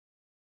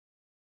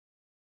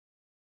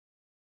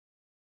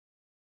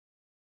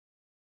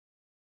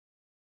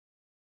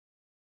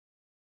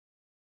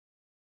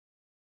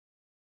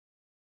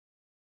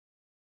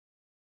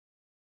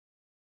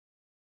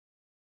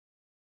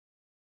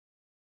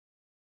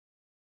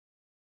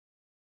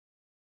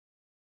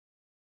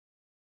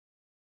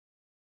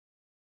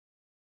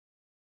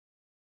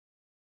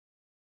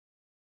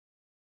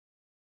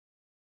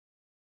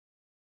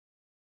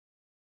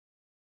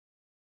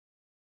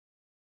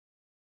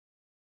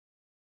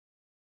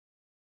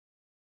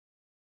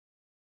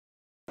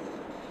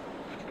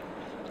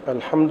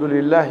الحمد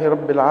لله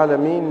رب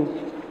العالمين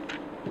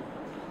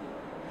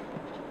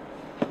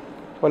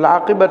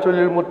والعاقبة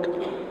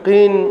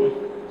للمتقين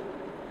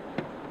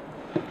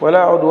ولا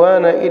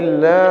عدوان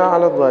إلا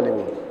على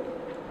الظالمين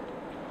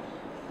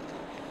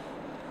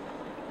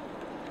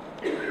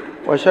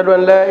وأشهد أن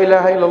لا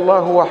إله إلا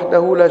الله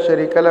وحده لا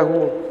شريك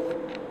له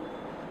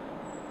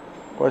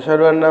وأشهد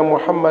أن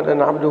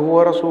محمدا عبده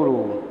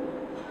ورسوله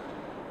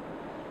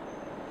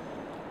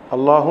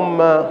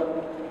اللهم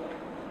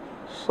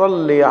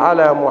صل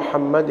على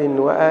محمد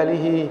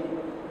وآله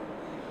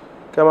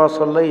كما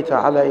صليت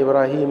على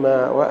إبراهيم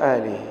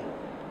وآله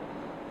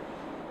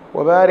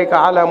وبارك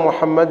على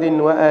محمد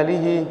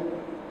وآله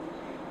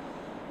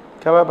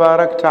كما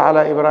باركت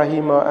على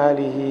إبراهيم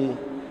وآله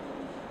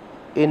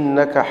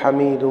إنك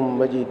حميد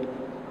مجيد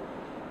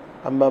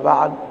أما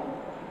بعد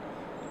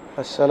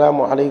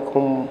السلام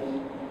عليكم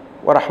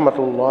ورحمة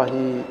الله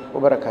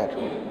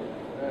وبركاته.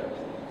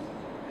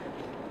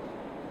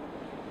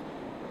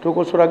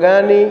 Tuko sura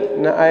gani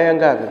na aya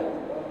ngapi?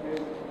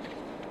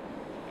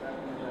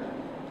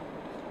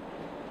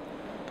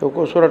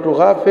 Tuko Suratul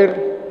Ghafir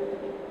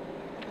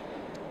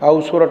au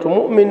Suratul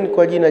Muumin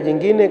kwa jina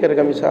jingine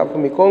katika misahafu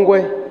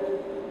mikongwe.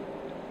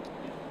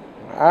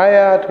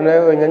 Aya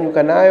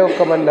tunayonyanyuka nayo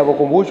kama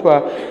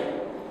ninavyokumbushwa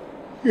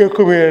ya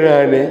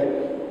 18.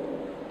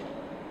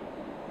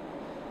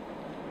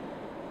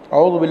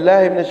 A'udhu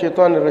billahi minash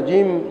shaitanir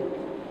rajim.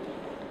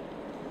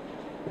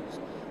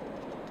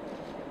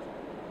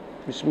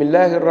 بسم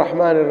الله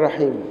الرحمن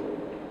الرحيم.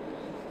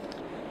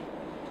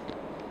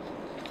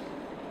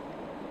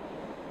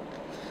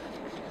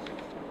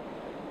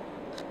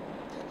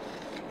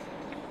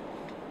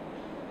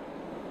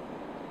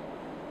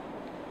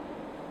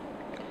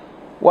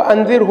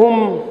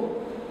 وأنذرهم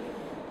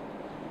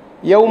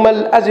يوم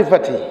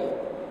الأزفة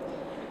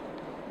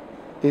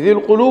إذ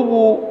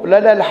القلوب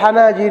لدى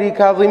الحناجر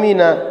كاظمين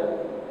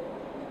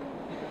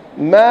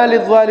ما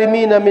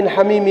للظالمين من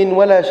حميم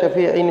ولا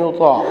شفيع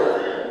يطاع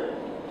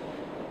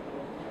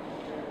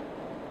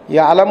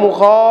يعلم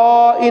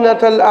خائنة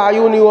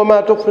الأعين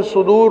وما تخفي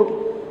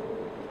الصدور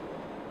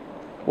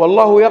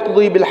والله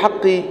يقضي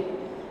بالحق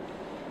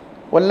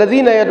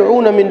والذين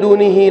يدعون من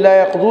دونه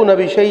لا يقضون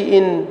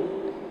بشيء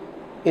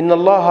إن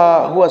الله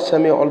هو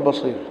السميع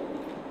البصير.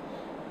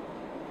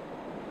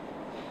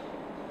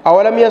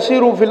 أولم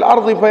يسيروا في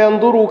الأرض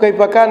فينظروا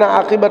كيف كان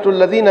عاقبة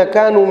الذين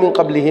كانوا من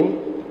قبلهم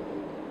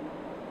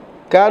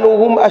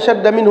كانوا هم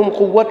أشد منهم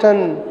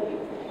قوة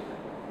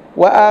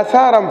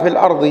وآثارا في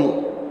الأرض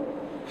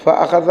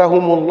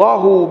فأخذهم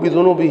الله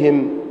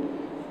بذنوبهم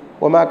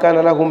وما كان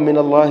لهم من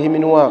الله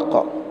من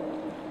واق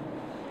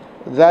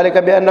ذلك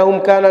بأنهم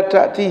كانت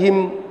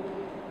تأتيهم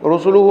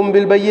رسلهم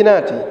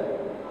بالبينات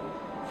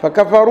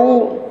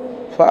فكفروا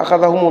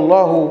فأخذهم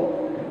الله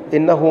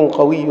إنه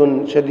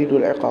قوي شديد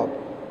العقاب.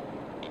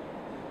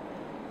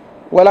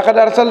 ولقد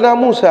أرسلنا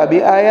موسى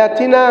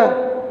بآياتنا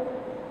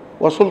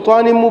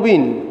وسلطان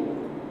مبين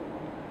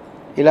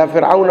إلى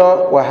فرعون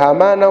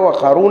وهامان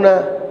وقارون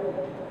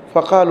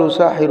فقالوا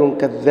ساحر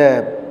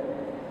كذاب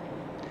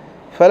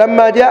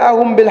فلما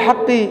جاءهم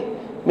بالحق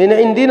من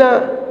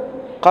عندنا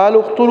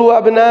قالوا اقتلوا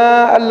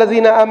أبناء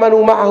الذين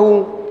آمنوا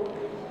معه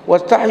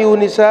واستحيوا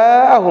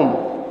نساءهم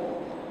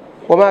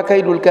وما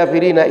كيد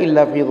الكافرين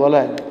إلا في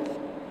ضلال.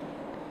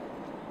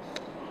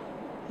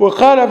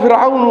 وقال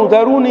فرعون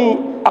ذروني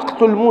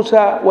أقتل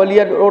موسى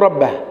وليدعو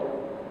ربه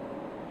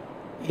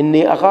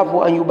إني أخاف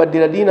أن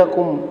يبدل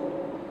دينكم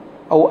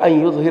أو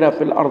أن يظهر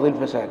في الأرض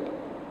الفساد.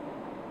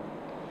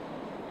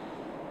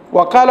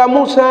 وقال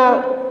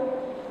موسى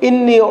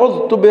إني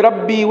عذت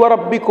بربي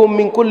وربكم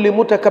من كل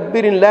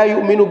متكبر لا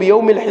يؤمن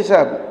بيوم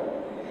الحساب.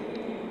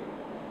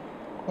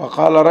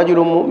 وقال رجل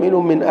مؤمن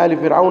من آل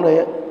فرعون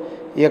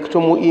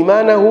يكتم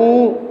إيمانه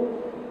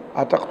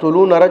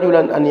أتقتلون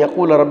رجلا أن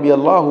يقول ربي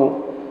الله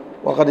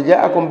وقد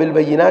جاءكم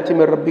بالبينات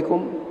من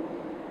ربكم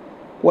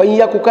وإن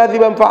يك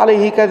كاذبا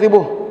فعليه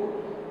كذبه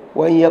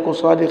وإن يك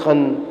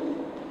صادقا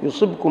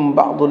يصبكم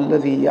بعض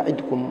الذي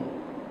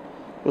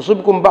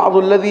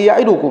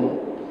يعدكم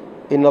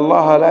إن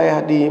الله لا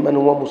يهدي من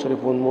هو مسرف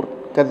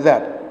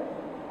كذاب.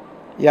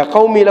 يا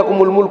قوم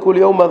لكم الملك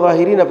اليوم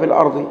ظاهرين في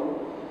الأرض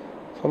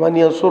فمن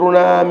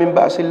ينصرنا من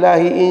بأس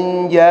الله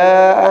إن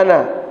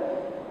جاءنا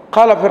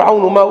قال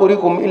فرعون ما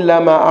أريكم إلا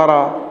ما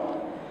أرى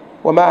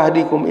وما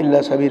أهديكم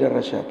إلا سبيل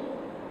الرشاد.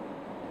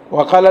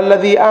 وقال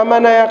الذي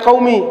آمن يا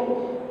قوم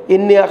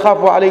إني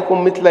أخاف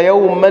عليكم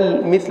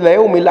مثل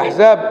يوم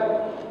الأحزاب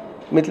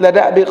مثل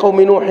دأب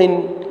قوم نوح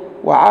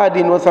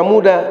وعاد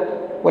وثمود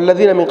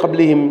والذين من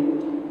قبلهم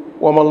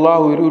وما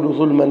الله يريد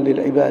ظلما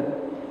للعباد.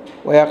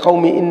 ويا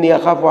قوم إني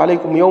أخاف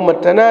عليكم يوم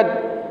التناد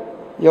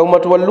يوم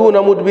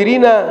تولون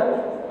مدبرين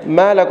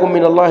ما لكم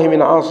من الله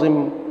من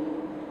عاصم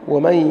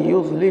ومن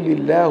يضلل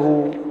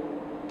الله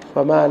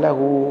فما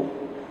له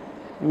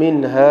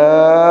من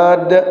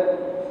هاد.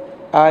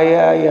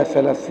 آية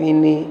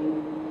 33.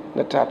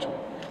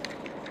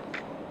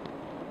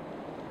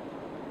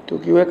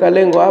 Tukiweka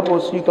lengo hapo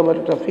si kama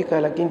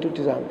tutafika, lakini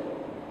tutizame.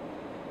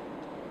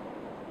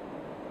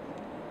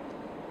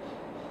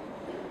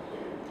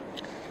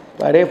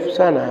 marefu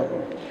sana hapo.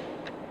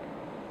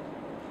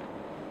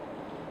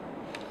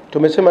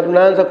 Tumesema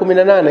tunaanza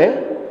 18.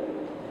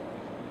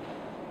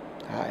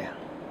 Haya,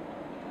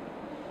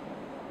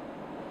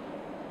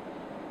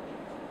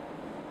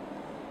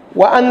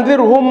 wa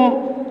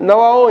andhirhum, na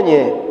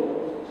waonye,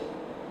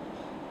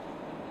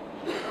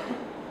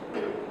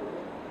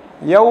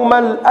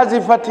 yaumal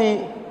azifati,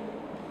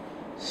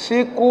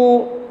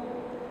 siku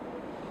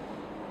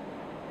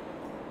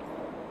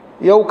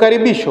ya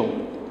ukaribisho.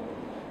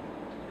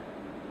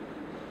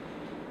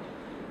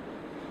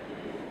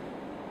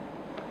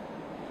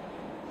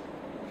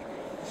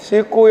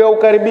 Siku ya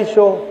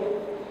ukaribisho,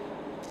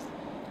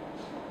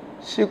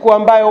 siku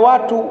ambayo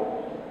watu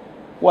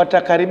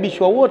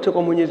watakaribishwa wote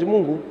kwa Mwenyezi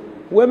Mungu,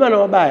 wema na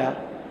wabaya.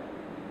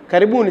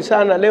 Karibuni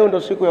sana, leo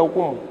ndo siku ya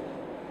hukumu.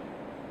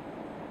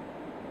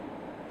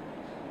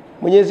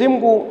 Mwenyezi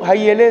Mungu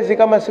haielezi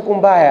kama siku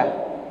mbaya,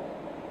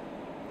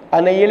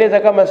 anaieleza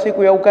kama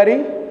siku ya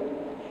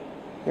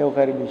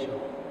ukaribisho.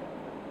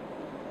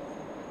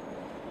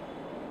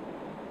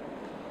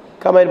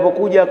 Kama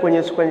ilivyokuja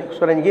kwenye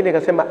sura nyingine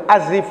ikasema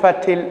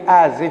azifatil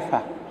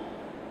azifa,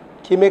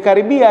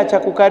 kimekaribia cha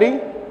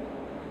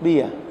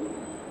kukaribia.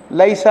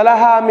 Laisa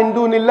laha min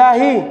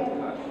dunillahi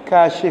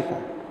kashifa,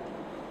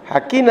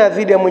 hakina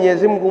dhidi ya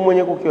Mwenyezi Mungu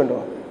mwenye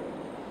kukiondoa.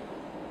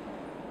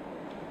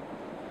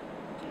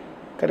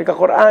 Katika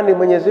Qur'ani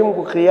Mwenyezi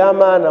Mungu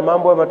kiyama na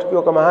mambo ya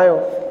matukio kama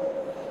hayo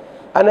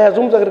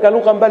anayazungumza katika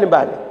lugha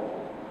mbalimbali.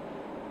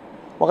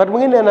 Wakati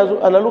mwingine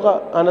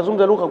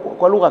anazungumza lugha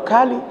kwa lugha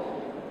kali,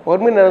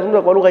 wakati mwingine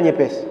anazungumza kwa lugha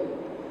nyepesi.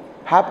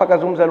 Hapa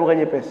kazungumza lugha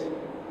nyepesi.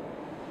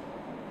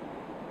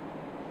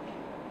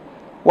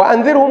 Wa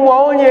andhirhum,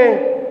 waonye,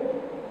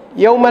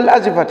 yaumal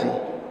azifati,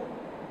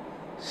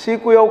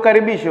 siku ya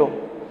ukaribisho,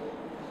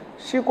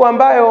 siku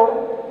ambayo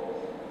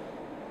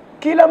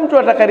kila mtu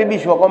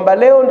atakaribishwa kwamba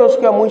leo ndo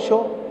siku ya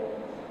mwisho.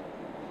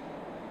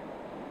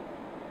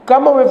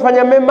 Kama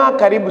umefanya mema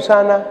karibu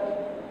sana,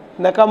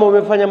 na kama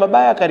umefanya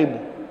mabaya karibu.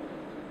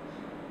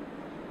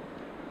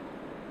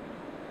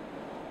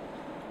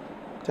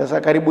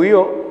 Sasa karibu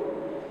hiyo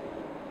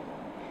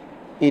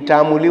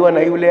itaamuliwa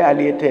na yule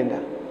aliyetenda.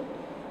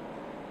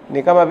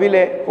 Ni kama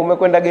vile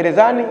umekwenda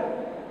gerezani,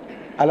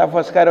 alafu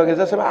askari wa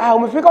gereza sema,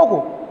 umefika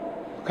huko,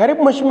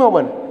 karibu mheshimiwa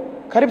bwana,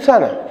 karibu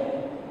sana.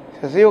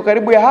 Sasa hiyo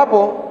karibu ya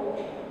hapo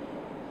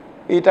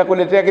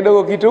itakuletea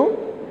kidogo kitu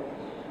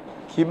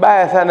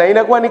kibaya sana.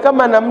 Inakuwa ni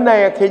kama namna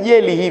ya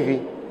kejeli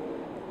hivi.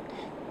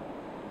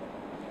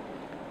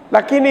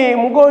 Lakini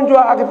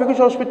mgonjwa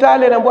akifikishwa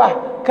hospitali anaambiwa,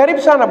 karibu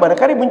sana bwana,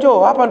 karibu njoo,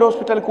 hapa ndio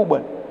hospitali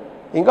kubwa.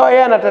 Ingawa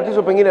yeye ana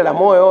tatizo pengine la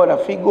moyo, la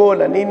figo,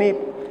 la nini,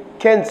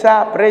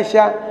 cancer,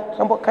 pressure,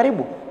 anaambiwa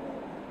karibu.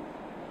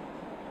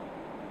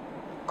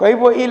 Kwa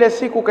hivyo ile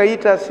siku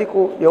kaita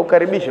siku ya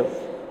ukaribisho,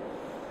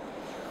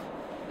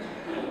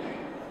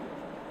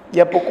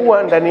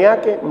 japokuwa ndani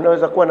yake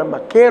mnaweza kuwa na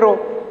makero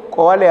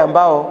kwa wale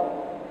ambao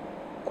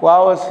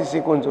kwao si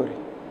siku nzuri,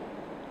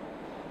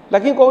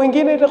 lakini kwa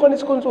wengine itakuwa ni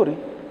siku nzuri.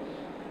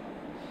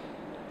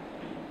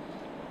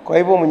 Kwa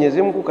hivyo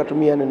Mwenyezi Mungu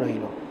katumia neno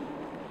hilo,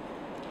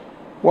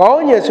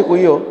 waonye siku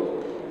hiyo,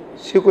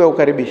 siku ya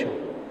ukaribisho.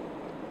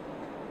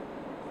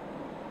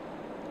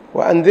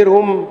 Wa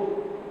andhirhum,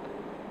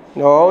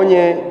 na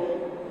waonye,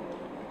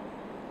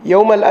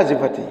 yaumal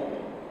azifati,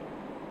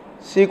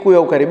 siku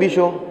ya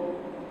ukaribisho.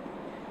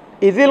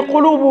 Idhil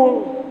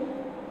qulubu,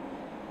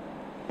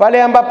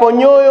 pale ambapo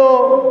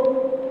nyoyo,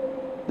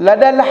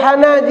 ladal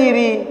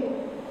hanajiri,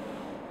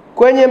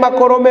 kwenye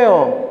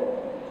makoromeo,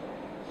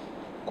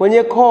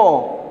 kwenye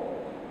koo.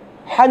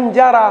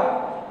 Hanjara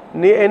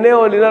ni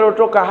eneo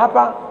linalotoka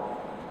hapa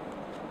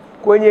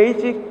kwenye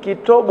hichi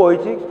kitobo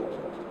hichi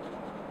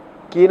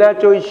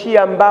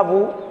kinachoishia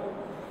mbavu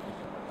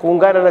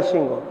kuungana na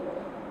shingo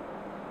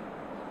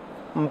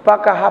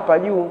mpaka hapa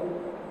juu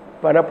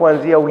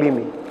panapoanzia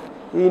ulimi.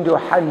 Hii ndio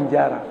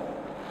hanjara.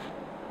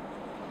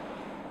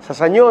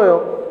 Sasa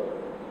nyoyo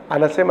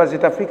anasema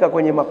zitafika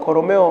kwenye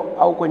makoromeo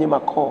au kwenye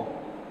makoo.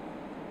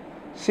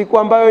 Siku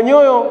ambayo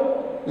nyoyo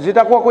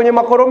zitakuwa kwenye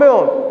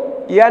makoromeo,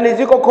 yani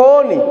ziko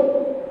kooni,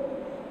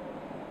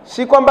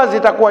 si kwamba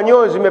zitakuwa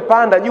nyoyo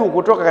zimepanda juu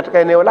kutoka katika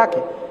eneo lake,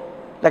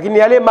 lakini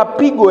yale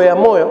mapigo ya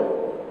moyo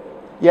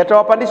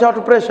yatawapandisha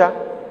watu pressure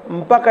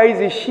mpaka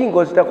hizi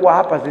shingo zitakuwa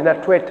hapa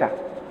zinatweta,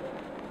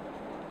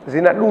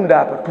 zinadunda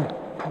hapa.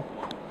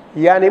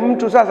 Yani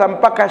mtu sasa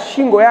mpaka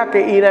shingo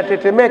yake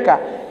inatetemeka,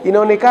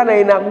 inaonekana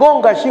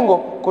inagonga shingo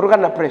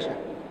kutokana na pressure.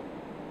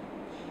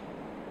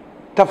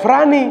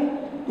 Tafrani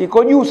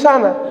iko juu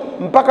sana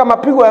mpaka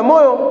mapigo ya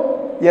moyo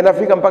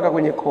yanafika mpaka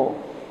kwenye koo.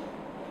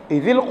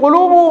 Idhil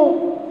qulubu,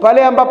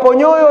 pale ambapo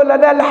nyoyo,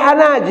 ladal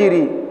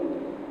hanajiri,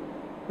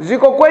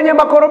 ziko kwenye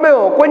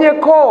makoromeo, kwenye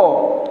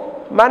koo.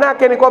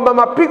 Manake ni kwamba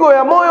mapigo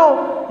ya moyo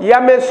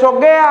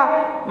yamesogea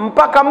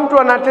mpaka mtu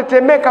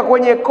anatetemeka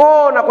kwenye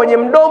koo na kwenye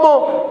mdomo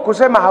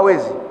kusema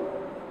hawezi.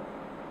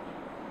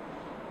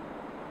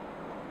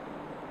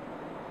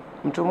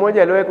 Mtu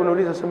mmoja aliwahi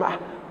kuniuliza sema,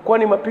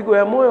 kwani mapigo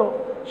ya moyo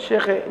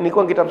shekhe,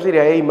 nilikuwa nikitafsiri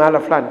ya hii mahala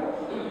fulani,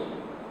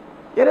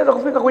 yanaweza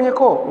kufika kwenye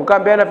koo?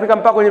 Nikamwambia yanafika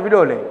mpaka kwenye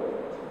vidole.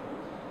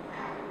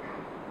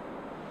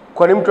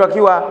 Kwani mtu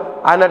akiwa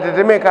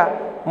anatetemeka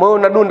moyo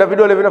unadunda,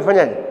 vidole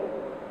vinafanyaje?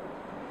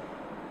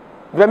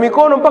 Vya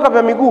mikono mpaka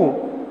vya miguu.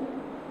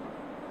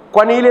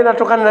 Kwani ile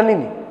inatokana na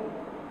nini?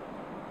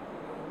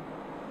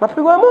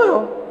 Mapigo ya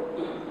moyo.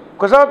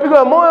 Kwa sababu mapigo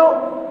ya moyo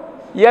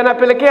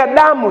yanapelekea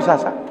damu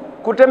sasa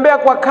kutembea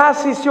kwa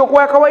kasi sio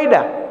kwa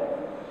kawaida.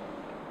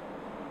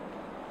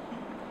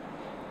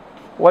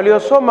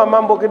 Waliosoma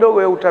mambo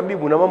kidogo ya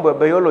utabibu na mambo ya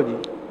biology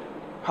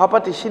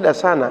hawapati shida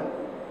sana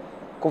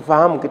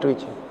kufahamu kitu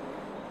hicho,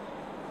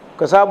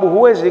 kwa sababu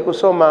huwezi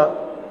kusoma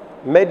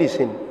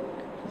medicine,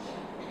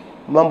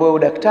 mambo ya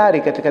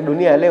udaktari katika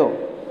dunia ya leo,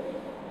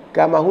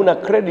 kama huna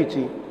credit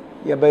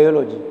ya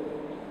biology.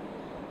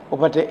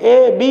 Upate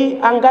A, B,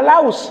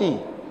 angalau C,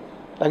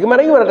 lakini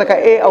mara nyingi wanataka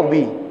A au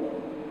B.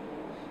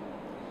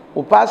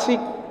 Upasi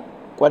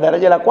kwa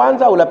daraja la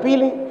kwanza au la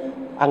pili,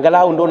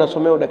 angalau ndio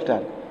unasomea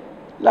udaktari.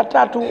 La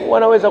tatu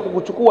wanaweza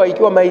kukuchukua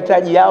ikiwa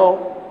mahitaji yao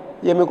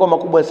yamekuwa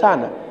makubwa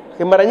sana.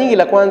 Kwa mara nyingi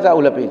la kwanza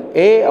au la pili,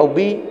 A au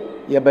B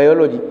ya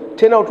biology,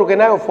 tena utoke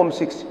nayo form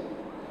 6,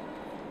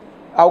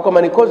 au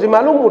kama ni kozi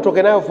maalum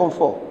utoke nayo form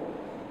 4,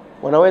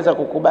 wanaweza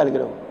kukubali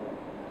kidogo.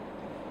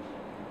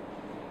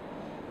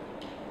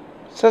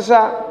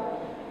 Sasa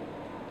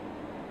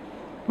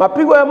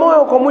mapigo ya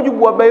moyo kwa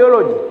mujibu wa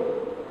biology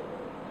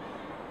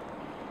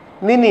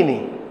ni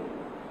nini?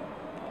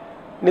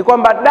 Ni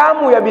kwamba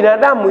damu ya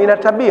binadamu ina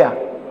tabia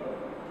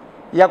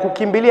ya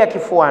kukimbilia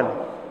kifuani.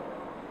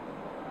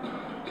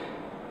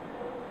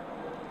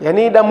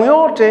 Yaani damu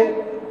yote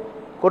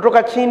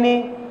kutoka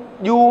chini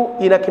juu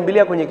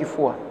inakimbilia kwenye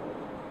kifua.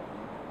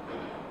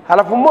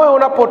 Halafu moyo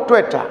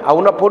unapotweta au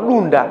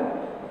unapodunda,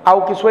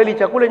 au Kiswahili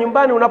cha kule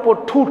nyumbani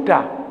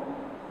unapotuta,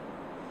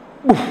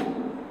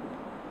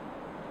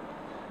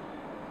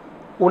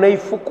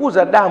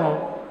 unaifukuza damu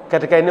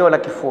katika eneo la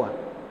kifua.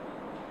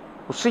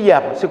 Usije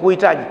hapa,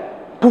 sikuhitaji.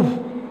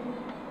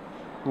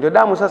 Ndio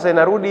damu sasa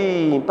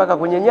inarudi mpaka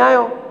kwenye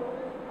nyayo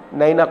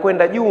na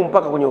inakwenda juu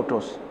mpaka kwenye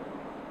utosi.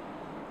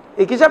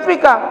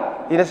 Ikishafika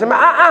inasema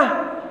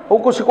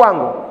huku si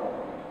kwangu,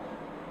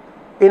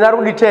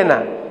 inarudi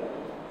tena.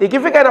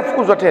 Ikifika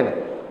inafukuzwa tena,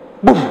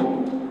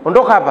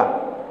 ondoka hapa,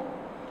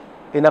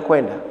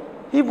 inakwenda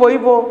hivyo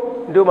hivyo.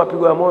 Ndio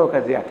mapigo ya moyo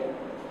kazi yake.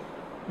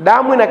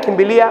 Damu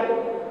inakimbilia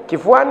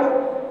kifuani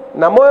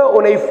na moyo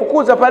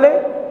unaifukuza pale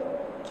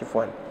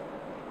kifuani.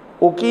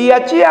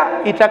 Ukiiachia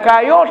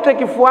itakaa yote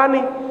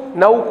kifuani,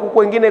 na huku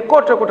kwingine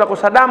kote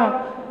kutakosa damu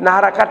na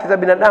harakati za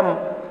binadamu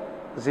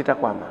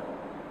zitakwama.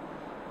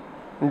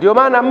 Ndio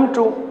maana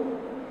mtu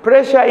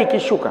pressure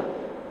ikishuka,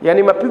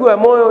 yani mapigo ya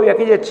moyo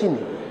yakija chini,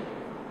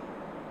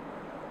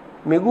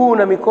 miguu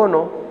na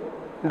mikono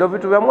ndio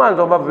vitu vya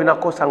mwanzo ambavyo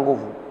vinakosa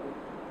nguvu,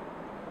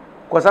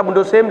 kwa sababu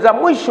ndio sehemu za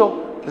mwisho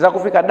za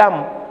kufika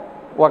damu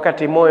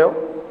wakati moyo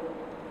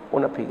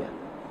unapiga.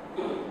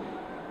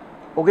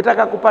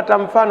 Ukitaka kupata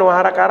mfano wa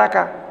haraka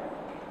haraka,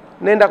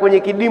 nenda kwenye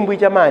kidimbwi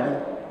cha maji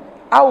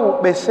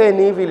au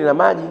beseni hivi lina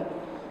maji,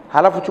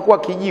 halafu chukua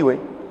kijiwe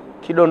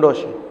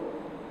kidondoshe.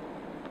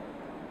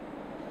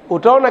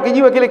 Utaona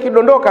kijiwe kile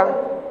kidondoka,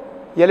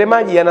 yale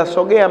maji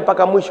yanasogea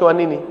mpaka mwisho wa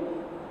nini,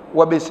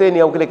 wa beseni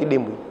au kile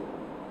kidimbwi.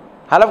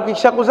 Halafu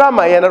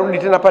kikishakuzama yanarudi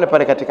tena pale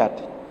pale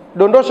katikati.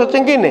 Dondosha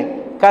chingine,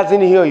 kazi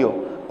ni hiyo hiyo.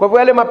 Kwa hivyo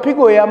yale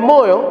mapigo ya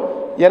moyo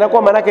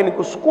yanakuwa manake ni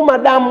kusukuma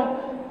damu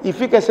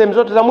ifike sehemu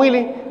zote za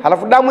mwili,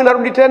 halafu damu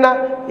inarudi tena,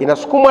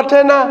 inasukumwa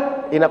tena,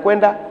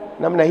 inakwenda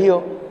namna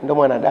hiyo. Ndio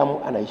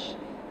mwanadamu anaishi.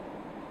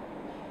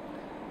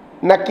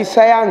 Na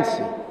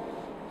kisayansi,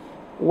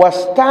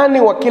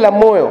 wastani wa kila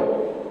moyo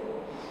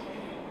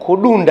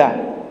kudunda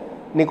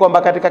ni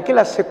kwamba katika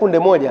kila sekunde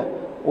moja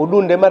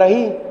udunde mara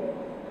hii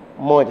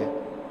moja.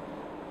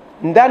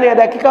 Ndani ya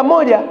dakika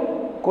moja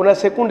kuna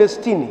sekunde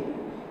 60,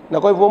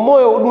 na kwa hivyo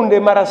moyo udunde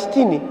mara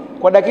 60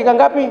 kwa dakika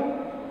ngapi?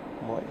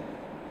 Moja.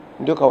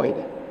 Ndio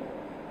kawaida.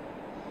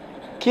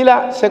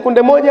 Kila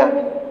sekunde moja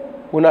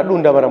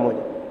unadunda mara moja,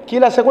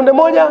 kila sekunde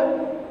moja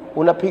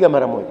unapiga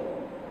mara moja.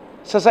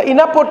 Sasa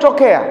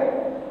inapotokea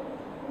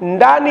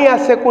ndani ya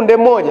sekunde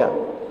moja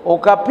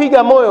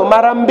ukapiga moyo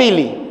mara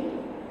 2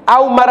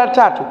 au mara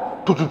 3,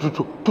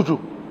 tutu,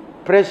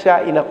 pressure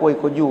inakuwa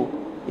iko juu,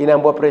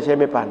 inaambiwa pressure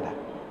imepanda,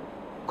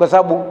 kwa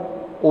sababu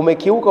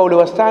umekiuka ule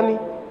wastani,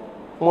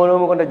 moyo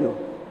umekwenda juu.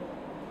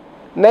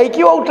 Na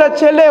ikiwa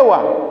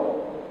utachelewa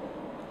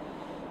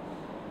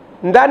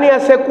ndani ya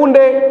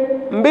sekunde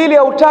 2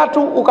 au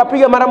 3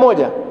 ukapiga mara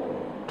moja,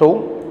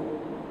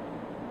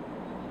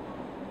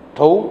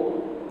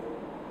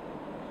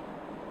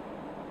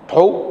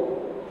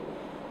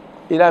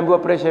 inaambiwa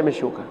pressure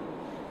imeshuka.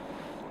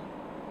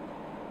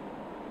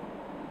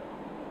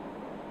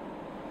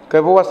 Kwa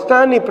hivyo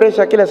wastani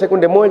pressure kila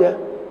sekunde moja,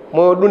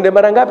 moyo dunde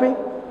mara ngapi?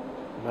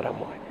 Mara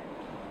moja.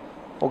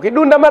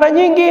 Ukidunda mara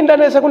nyingi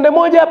ndani ya sekunde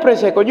moja,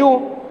 pressure iko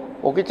juu.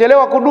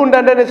 Ukichelewa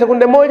kudunda ndani ya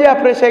sekunde moja,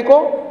 pressure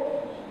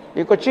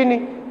iko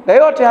chini. Na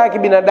yote haya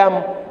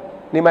kibinadamu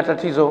ni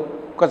matatizo,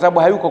 kwa sababu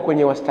hayuko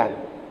kwenye wastani.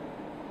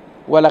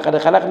 Wala kad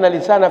khalaqna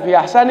linsana fi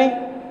ahsani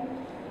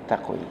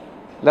taqwim,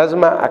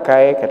 lazima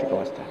akae katika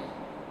wastani.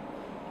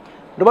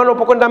 Ndio maana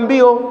unapokwenda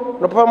mbio,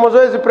 unapofanya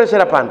mazoezi, pressure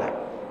inapanda.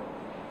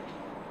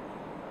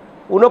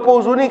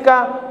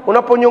 Unapohuzunika,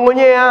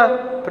 unaponyongonyea,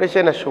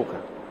 pressure inashuka.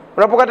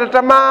 Unapokata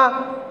tamaa,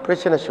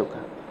 pressure inashuka.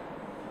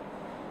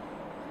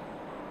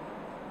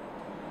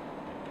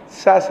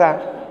 Sasa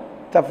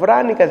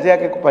tafrani kazi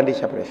yake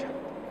kupandisha pressure.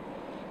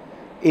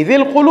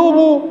 Idhil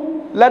qulubu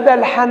lada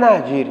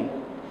alhanajiri,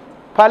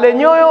 pale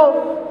nyoyo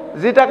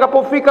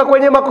zitakapofika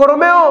kwenye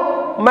makoromeo,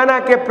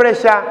 manake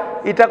pressure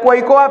itakuwa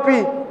iko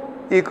wapi?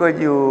 Iko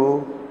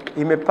juu,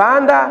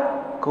 imepanda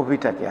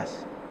kupita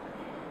kiasi.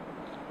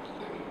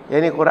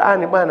 Yani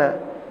Qur'ani bwana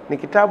ni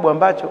kitabu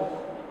ambacho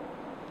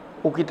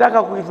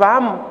ukitaka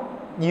kukifahamu,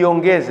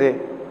 jiongeze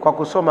kwa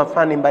kusoma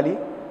fani mbali.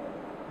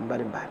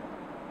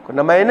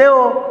 Kuna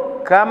maeneo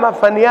kama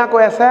fani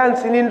yako ya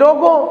sayansi ni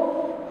ndogo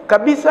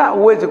kabisa,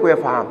 uweze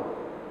kuyafahamu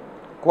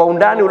kwa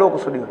undani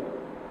uliokusudiwa,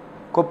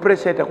 kwa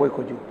pressure itakuwa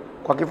iko juu.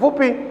 Kwa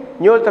kifupi,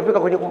 nyoyo itafika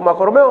kwenye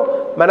makoromeo,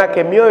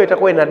 manake mioyo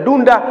itakuwa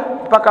inadunda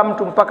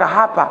mpaka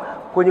hapa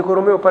kwenye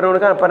koromeo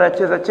panaonekana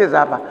panacheza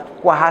hapa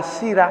kwa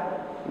hasira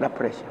na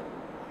pressure.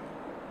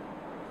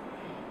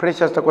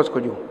 Pressure zitakuwa ziko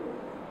juu.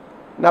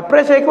 Na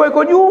pressure ikiwa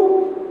iko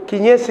juu,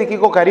 kinyesi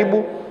kiko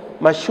karibu,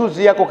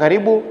 mashuzi yako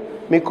karibu,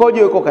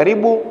 mikojo iko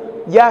karibu,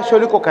 jasho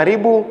liko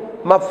karibu,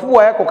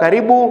 mafua yako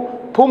karibu,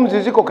 pumzi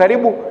ziko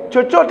karibu,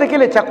 chochote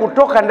kile cha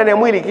kutoka ndani ya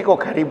mwili kiko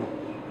karibu.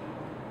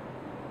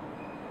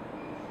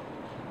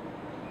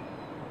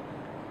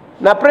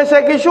 Na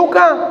pressure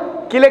ikishuka,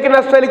 kile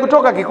kinastahili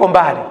kutoka kiko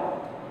mbali.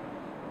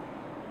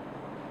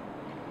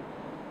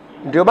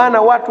 Ndio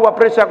maana watu wa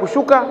pressure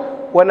kushuka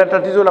wana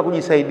tatizo la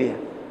kujisaidia.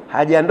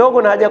 Haja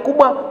ndogo na haja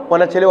kubwa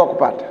wanachelewa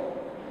kupata.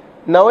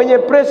 Na wenye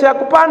pressure ya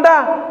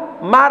kupanda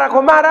mara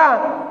kwa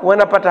mara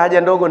wanapata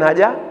haja ndogo na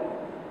haja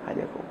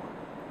kubwa.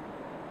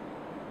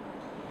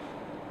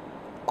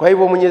 Kwa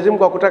hivyo Mwenyezi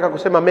Mungu hakutaka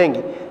kusema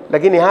mengi,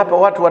 lakini hapa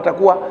watu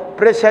watakuwa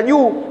pressure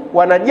juu,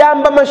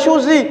 wanajamba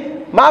mashuzi,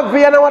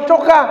 mavi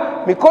yanawatoka,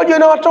 mikojo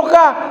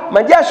inawatoka,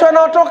 majasho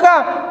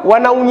yanawatoka,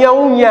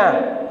 wanaunyaunya.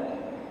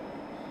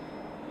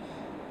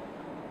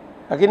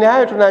 Lakini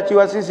hayo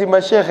tunaachiwa sisi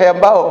mashehe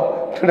ambao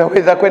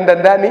tunaweza kwenda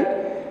ndani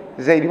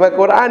zaidi. Kwa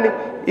Qur'ani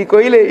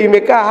iko ile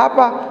imekaa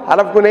hapa,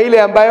 alafu kuna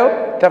ile ambayo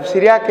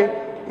tafsiri yake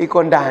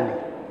iko ndani.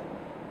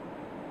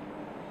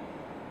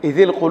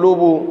 Idhil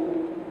qulubu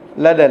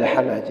lada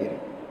alhanajiri,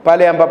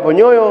 pale ambapo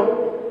nyoyo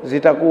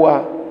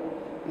zitakuwa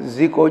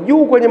ziko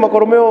juu kwenye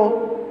makoromeo,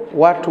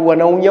 watu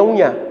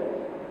wanaunyaunya,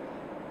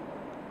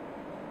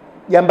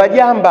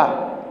 jamba,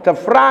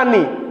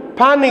 tafrani,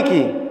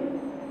 paniki,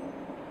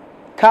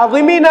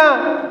 kadhimina,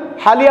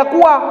 hali ya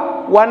kuwa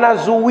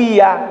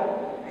wanazuia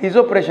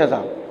hizo pressure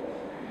zao.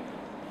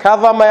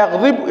 Kadhama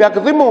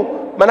yakdhimu,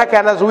 manake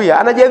anazuia,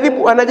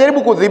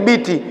 anajaribu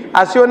kudhibiti,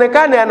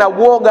 asionekane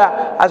anauoga,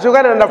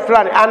 asionekane ana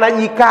fulani,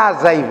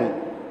 anajikaza hivi.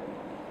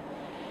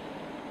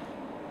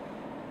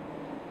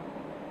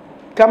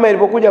 Kama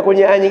ilipokuja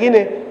kwenye aya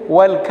nyingine,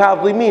 wal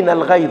kadhimina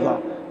alghaidha,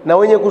 na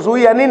wenye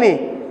kuzuia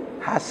nini?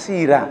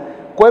 Hasira.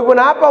 Kwa hivyo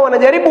na hapa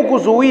wanajaribu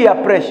kuzuia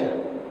pressure.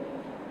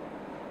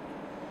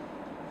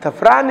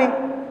 Tafrani,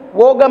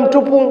 woga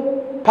mtupu,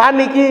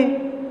 paniki,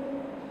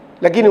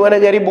 lakini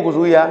wanajaribu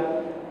kuzuia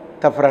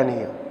tafrani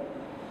hiyo.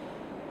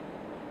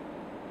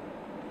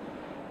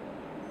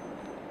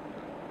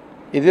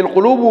 Idhil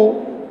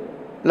qulubu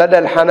lada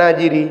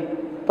alhanajiri,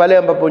 pale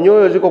ambapo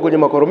nyoyo ziko kwenye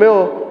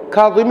makoromeo,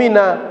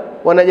 kadhimina,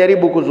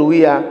 wanajaribu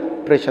kuzuia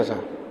pressure zao.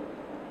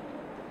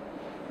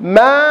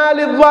 Ma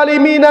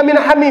lidhalimina min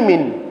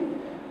hamimin,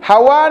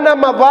 hawana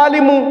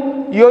madhalimu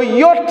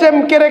yoyote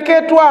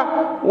mkereketwa,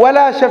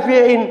 wala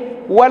shafi'in,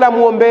 wala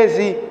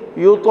muombezi,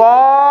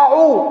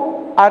 yuta'u,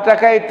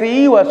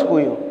 atakayetiiwa siku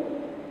hiyo.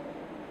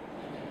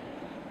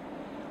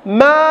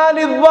 Ma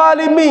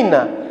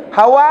lidhalimina,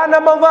 hawana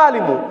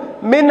madhalimu,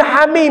 min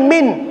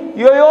hamimin,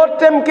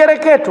 yoyote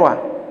mkereketwa,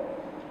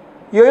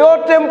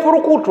 yoyote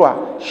mfurukutwa,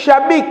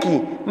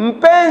 shabiki,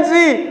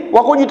 mpenzi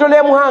wa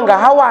kujitolea muhanga,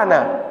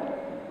 hawana.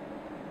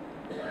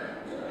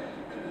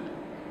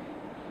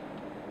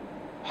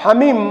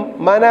 Hamim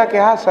maana yake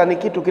hasa ni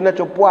kitu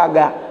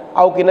kinachopwaga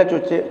au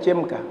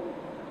kinachochemka.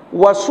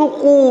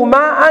 Wasuqu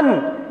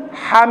ma'an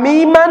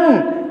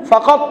hamiman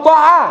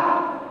faqatta'a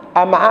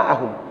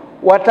am'a'ahum,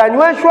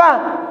 watanyweshwa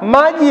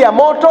maji ya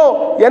moto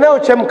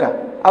yanayochemka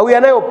au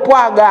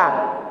yanayopwaga.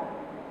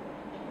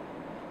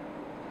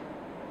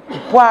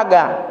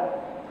 Pwaga.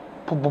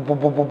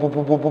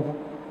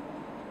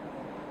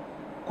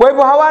 Kwa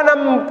hivyo hawana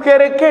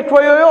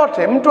mkereketwa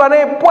yoyote, mtu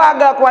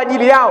anayepwaga kwa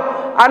ajili yao,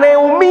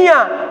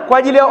 anayeumia kwa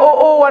ajili ya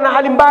wana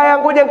hali mbaya,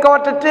 ngoja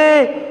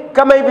nikawatetee.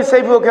 Kama hivi sasa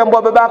hivi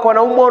ukiambiwa babako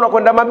anaumwa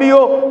unakwenda mabio,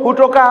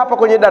 hutoka hapa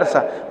kwenye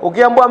darsa.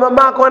 Ukiambiwa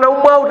mamako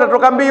anaumwa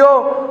utatoka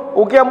mbio.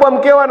 Ukiambiwa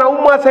mkeo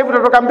anaumwa sasa hivi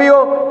utatoka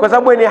mbio, kwa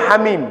sababu ni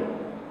hamim.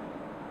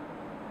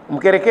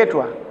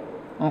 Mkereketwa,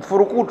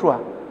 mfurukutwa,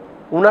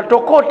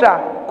 unatokota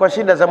kwa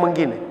shida za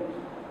mwingine.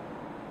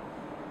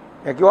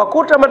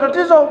 Yakiwakuta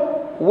matatizo,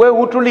 wewe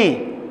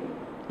hutulii.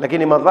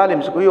 Lakini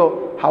madhalim siku hiyo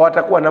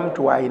hawatakuwa na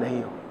mtu wa aina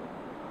hiyo.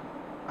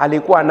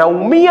 Alikuwa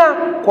anaumia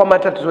kwa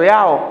matatizo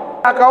yao,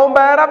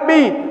 akaomba, ya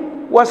Rabbi,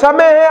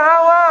 wasamehe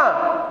hawa,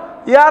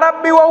 ya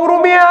Rabbi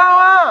wahurumie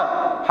hawa.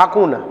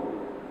 Hakuna.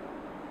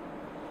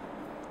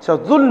 So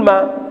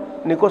dhulma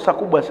ni kosa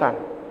kubwa sana.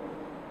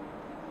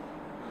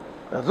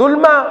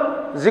 Dhulma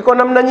ziko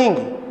namna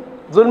nyingi.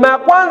 Dhulma ya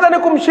kwanza ni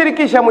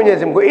kumshirikisha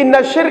Mwenyezi Mungu.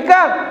 Inna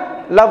shirka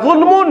la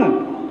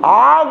dhulmun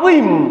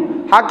adhim,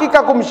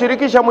 hakika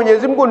kumshirikisha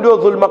Mwenyezi Mungu ndio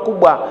dhulma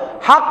kubwa.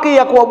 Haki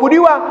ya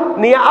kuabudiwa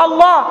ni ya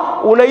Allah,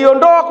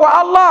 unaiondoa kwa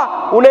Allah,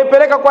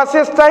 unaipeleka kwa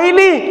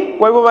asiyestahili,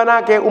 kwa hivyo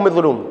manake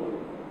umedhulumu.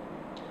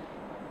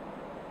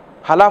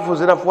 Halafu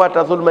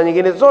zinafuata dhulma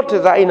nyingine zote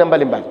za aina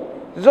mbalimbali,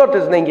 zote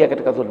zinaingia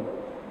katika dhulma.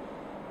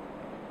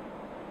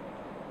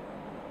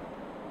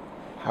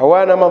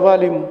 Hawana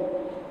madhalimu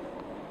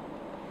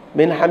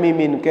min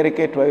hamimin,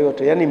 kereketwa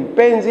yote, yani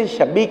mpenzi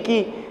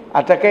shabiki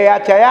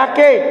atakayeacha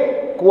yake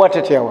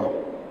kuwatetea wao,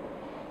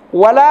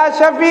 wala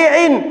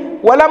shafi'in,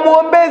 wala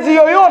muombezi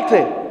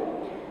yoyote.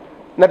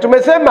 Na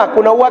tumesema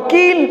kuna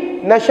wakil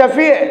na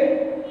shafi'.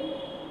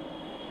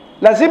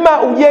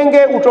 Lazima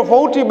ujenge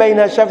utofauti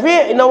baina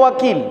shafi' na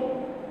wakil.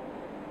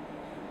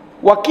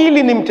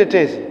 Wakili ni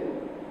mtetezi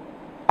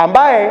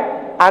ambaye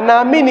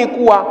anaamini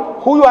kuwa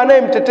huyu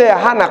anayemtetea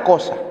hana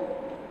kosa.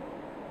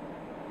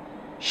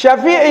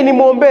 Shafi'i ni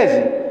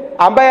muombezi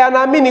ambaye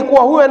anaamini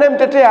kuwa huyu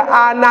anayemtetea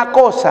ana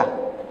kosa,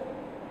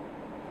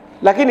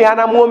 lakini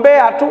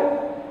anamuombea tu.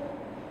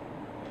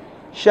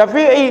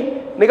 Shafi'i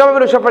ni kama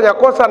vile ushafanya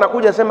kosa,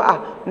 anakuja sema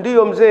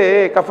ndiyo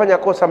mzee kafanya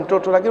kosa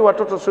mtoto, lakini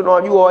watoto si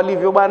unawajua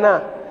walivyo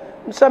bana,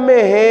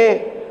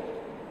 msamehe,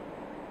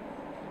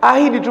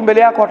 ahidi tu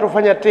mbele yako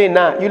hatofanya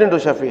tena. Yule ndio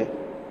Shafi'i.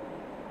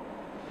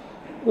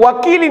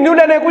 Wakili ni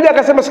yule anayekuja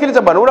akasema,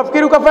 sikiliza bwana,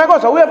 unafikiri ukafanya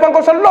kosa? Huyu hafanya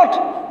kosa lolote,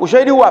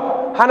 ushahidi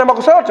wapi? Hana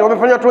makosa yote,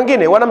 wamefanya watu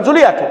wengine,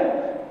 wanamzulia tu.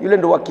 Yule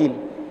ndio wakili.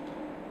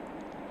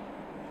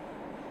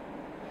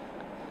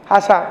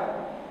 Hasa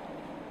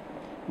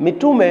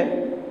mitume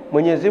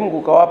Mwenyezi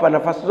Mungu kawapa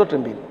nafasi zote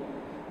mbili,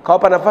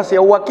 kawapa nafasi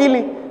ya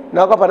uwakili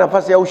na kawapa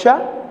nafasi ya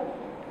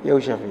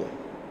ushafia.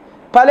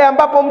 Pale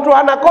ambapo mtu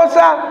hana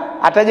kosa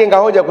atajenga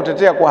hoja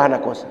kutetea kuwa hana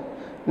kosa,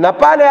 na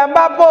pale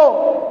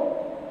ambapo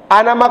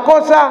ana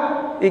makosa,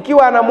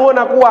 ikiwa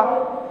anamuona kuwa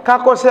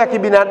kakosea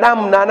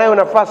kibinadamu na anayo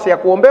nafasi ya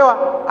kuombewa,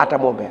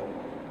 atamwombea.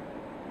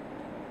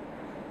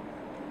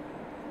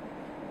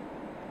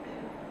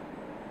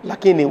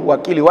 Lakini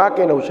wakili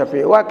wake na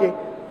ushafii wake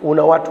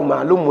una watu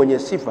maalum wenye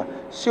sifa,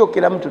 sio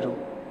kila mtu tu.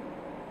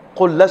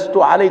 Qul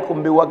lastu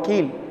alaikum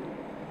biwakil.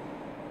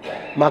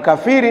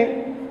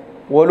 Makafiri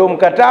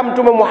waliomkataa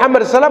Mtume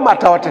Muhammad sallam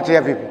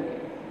atawatetea vipi?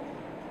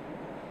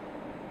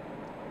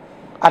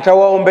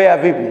 Atawaombea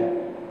vipi?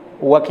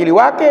 Uwakili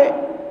wake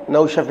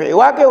na ushafii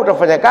wake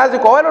utafanya kazi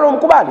kwa wale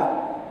waliomkubali.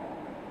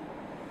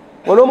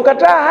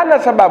 Waliomkataa hana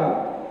sababu.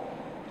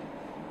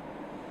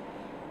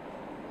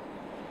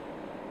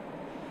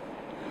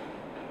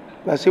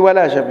 Basi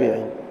wala shafii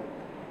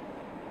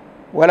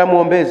wala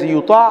muombezi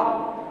yuta,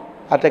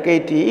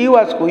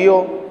 atakayetiiwa siku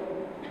hiyo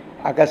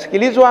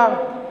akasikilizwa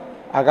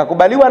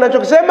akakubaliwa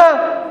anachokisema,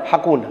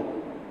 hakuna.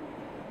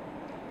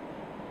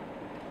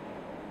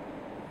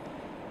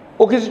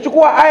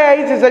 Ukizichukua aya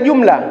hizi za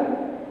jumla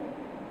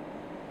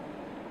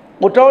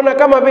utaona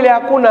kama vile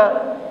hakuna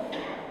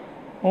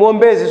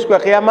muombezi siku ya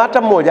kiyama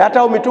hata mmoja,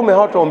 hata mitume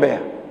hawataombea,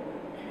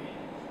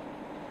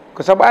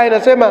 kwa sababu aya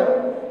inasema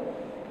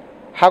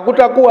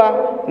hakutakuwa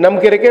na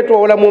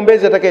mkereketwa wala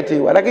muombezi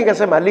atakayetiiwa. Lakini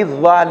kasema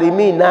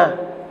lidhalimina,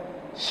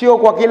 sio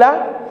kwa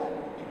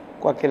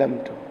kila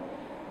mtu.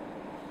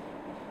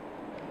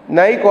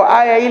 Na iko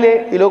aya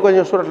ile iliyo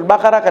kwenye Suratul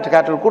Baqara katika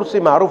Ayatul Kursi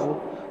maarufu,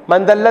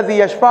 man dhalladhi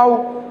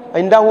yashfa'u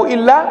indahu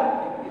illa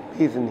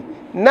idhni,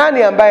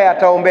 nani ambaye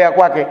ataombea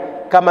kwake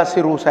kama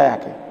si ruhusa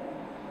yake?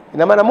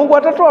 Ina maana Mungu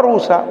atatoa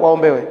ruhusa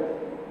waombewe,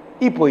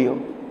 ipo hiyo.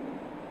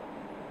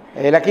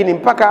 Lakini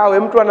mpaka awe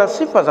mtu ana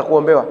sifa za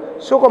kuombewa,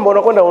 sio kwamba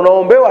unakwenda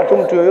unaombewa tu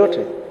mtu yoyote.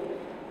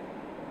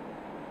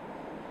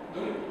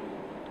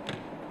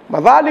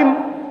 Madhalim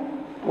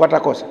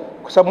watakosa,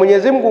 kwa sababu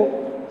Mwenyezi Mungu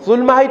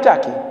dhulma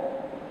haitaki.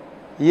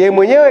 Yeye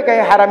mwenyewe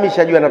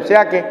kaiharamisha juu ya nafsi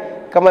yake,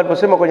 kama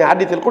aliposema kwenye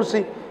hadithi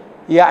al-Qudsi,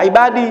 ya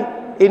ibadi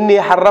inni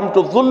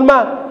haramtu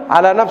dhulma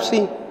ala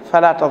nafsi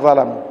fala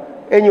tadhalamu,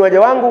 enyi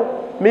waja wangu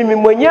mimi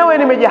mwenyewe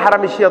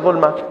nimejiharamishia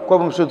dhulma, kwa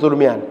hivyo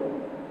msidhulumiane.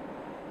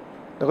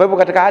 Na kwa hivyo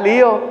katika hali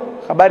hiyo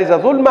habari za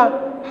dhulma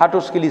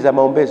hatusikiliza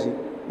maombezi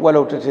wala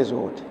utetezi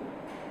wote,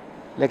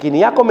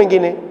 lakini yako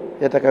mengine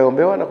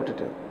yatakayoombewa na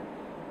kutetewa.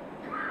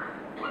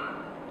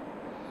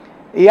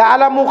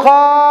 Ya'lamu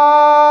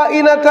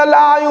kha'inatal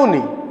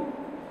a'yuni,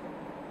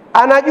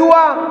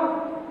 anajua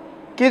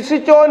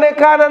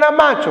kisichoonekana na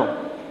macho.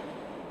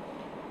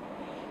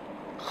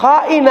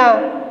 Kha'ina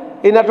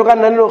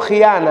inatokana na neno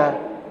khiana,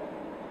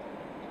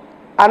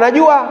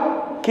 anajua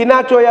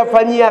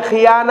kinachoyafanyia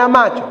khiana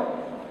macho,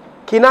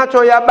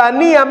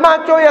 kinachoyabania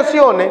macho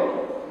yasione,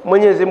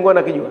 Mwenyezi Mungu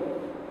anakijua.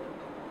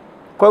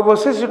 Kwa hivyo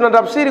sisi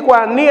tunatafsiri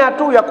kwa nia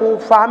tu ya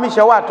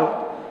kufahamisha watu,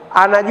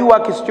 anajua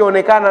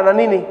kisichoonekana na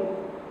nini,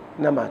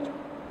 na macho.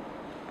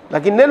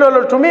 Lakini neno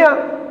lilotumia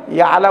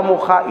ya'lamu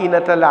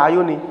kha'inatal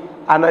ayuni,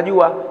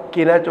 anajua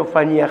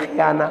kinachofanyia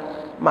khiana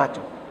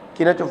macho,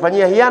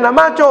 kinachofanyia hiana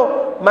macho,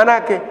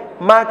 manake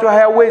macho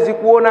hayawezi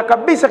kuona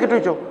kabisa kitu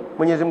hicho,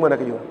 Mwenyezi Mungu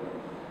anakijua.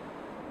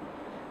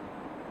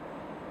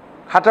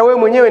 Hata wewe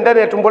mwenyewe ndani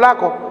ya tumbo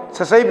lako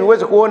sasa hivi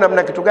uweze kuona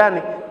mna kitu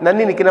gani na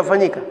nini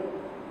kinafanyika,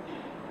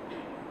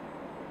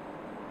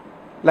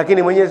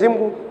 lakini Mwenyezi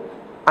Mungu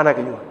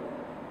anakijua.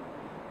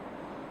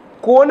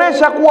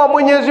 Kuonesha kuwa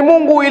Mwenyezi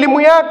Mungu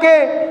elimu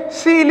yake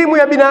si elimu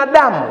ya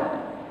binadamu,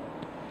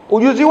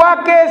 ujuzi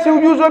wake si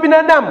ujuzi wa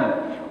binadamu,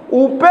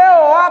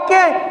 upeo wake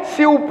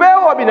si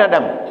upeo wa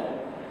binadamu.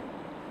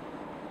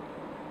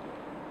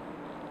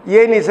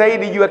 Yeye ni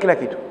zaidi juu ya kila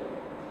kitu.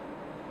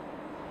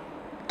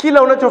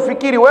 Kila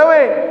unachofikiri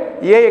wewe,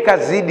 yeye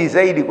kazidi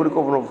zaidi kuliko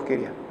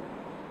unavyofikiria.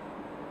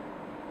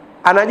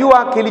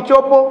 Anajua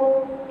kilichopo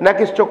na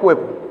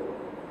kisichokuwepo,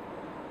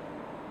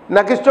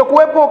 na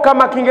kisichokuwepo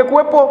kama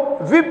kingekuwepo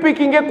vipi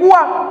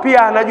kingekuwa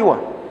pia anajua.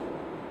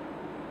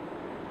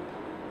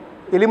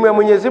 Elimu ya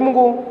Mwenyezi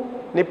Mungu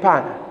ni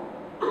pana.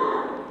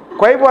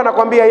 Kwa hivyo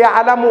anakuambia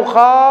ya'lamu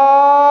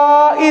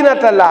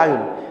kha'inatal a'yun,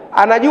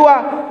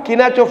 anajua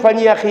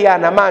kinachofanyia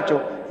khiana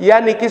macho,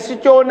 yani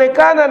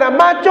kisichoonekana na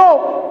macho,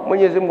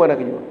 Mwenyezi Mungu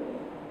anakijua.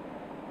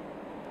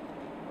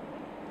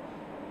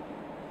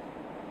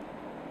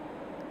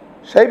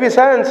 Sasa hivi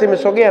science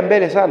imesogea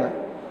mbele sana.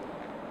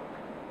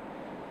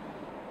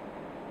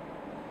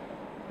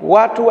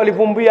 Watu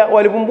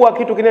walivumbua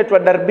kitu kinaitwa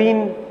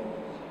darbin,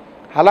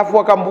 halafu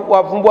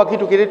wakavumbua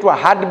kitu kinaitwa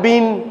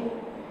hadbin,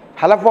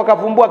 halafu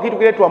wakavumbua kitu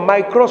kinaitwa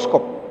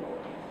microscope.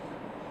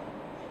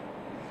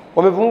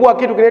 Wamevumbua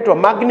kitu kinaitwa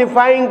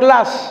magnifying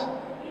glass.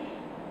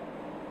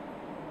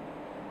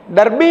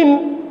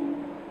 Darbin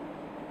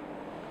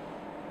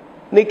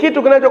ni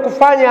kitu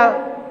kinachokufanya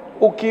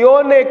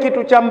ukione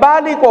kitu cha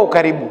mbali kwa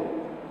ukaribu,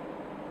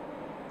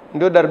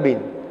 ndio darbin,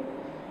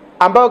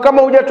 ambayo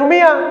kama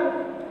hujatumia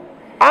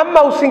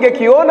ama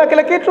usingekiona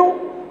kile kitu,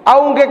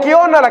 au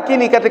ungekiona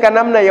lakini katika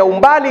namna ya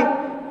umbali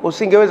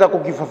usingeweza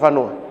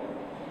kukifafanua.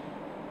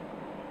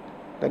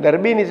 Na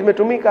darbini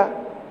zimetumika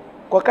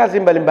kwa kazi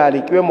mbalimbali,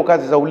 ikiwemo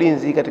kazi za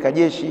ulinzi katika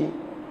jeshi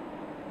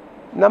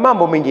na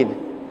mambo mengine.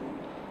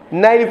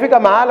 Na ilifika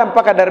mahala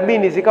mpaka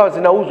darbini zikawa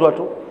zinauzwa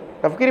tu.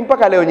 Nafikiri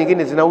mpaka leo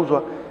nyingine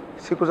zinauzwa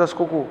siku za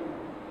sikukuu.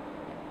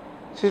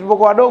 Sisi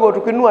tulipokuwa wadogo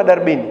tukinunua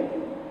darbini,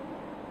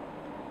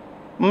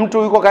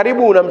 mtu yuko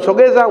karibu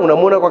unamsogeza,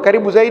 unamuona kwa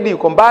karibu zaidi,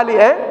 yuko mbali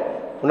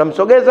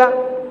unamsogeza,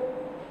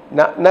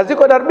 na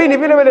ziko darbini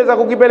vile vile za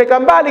kukipeleka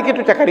mbali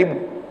kitu cha karibu.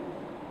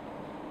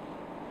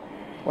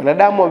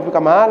 Wanadamu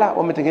wamefika mahala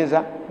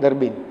wametengeneza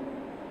darbini,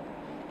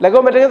 lakini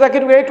wametengeneza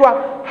kitu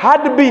kinaitwa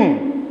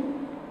hadbin.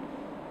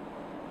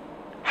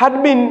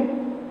 Hadbin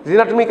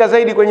zinatumika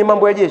zaidi kwenye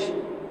mambo ya jeshi.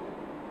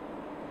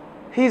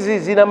 Hizi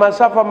zina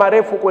masafa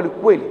marefu kweli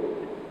kweli,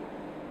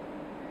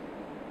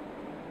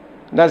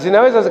 na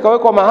zinaweza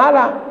zikawekwa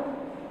mahala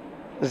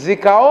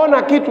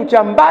zikaona kitu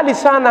cha mbali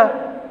sana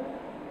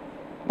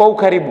kwa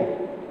ukaribu,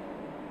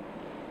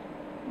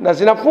 na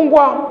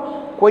zinafungwa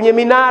kwenye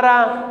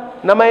minara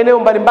na maeneo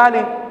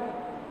mbalimbali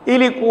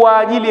ili kwa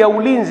ajili ya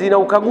ulinzi na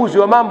ukaguzi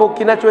wa mambo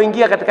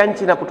kinachoingia katika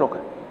nchi na kutoka.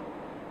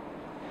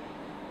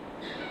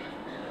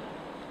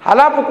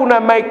 Halafu kuna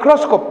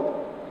microscope,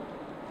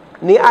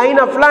 ni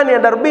aina fulani ya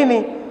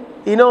darbini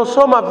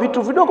inayosoma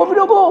vitu vidogo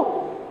vidogo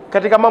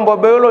katika mambo ya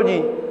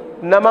biology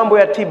na mambo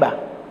ya tiba,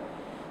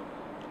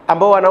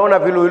 ambao wanaona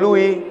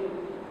viluilui,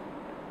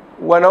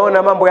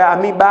 wanaona mambo ya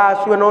amoeba,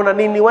 si wanaona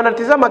nini,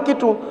 wanatizama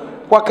kitu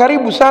kwa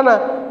karibu sana,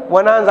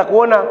 wanaanza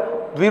kuona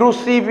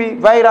virusi hivi,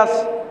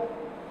 virus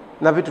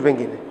na vitu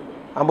vingine,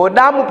 ambao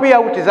damu pia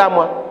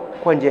hutizamwa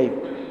kwa njia hiyo.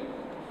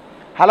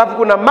 Halafu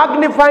kuna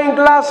magnifying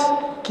glass,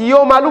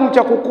 kioo maalum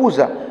cha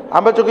kukuza,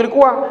 ambacho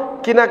kilikuwa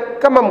kina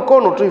kama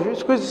mkono tu hivi,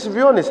 siku hizi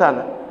sivioni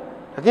sana,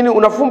 lakini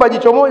unafumba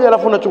jicho moja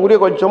alafu unachungulia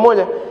kwa jicho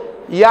moja.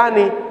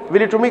 Yani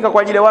vilitumika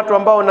kwa ajili ya watu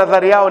ambao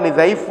nadhari yao ni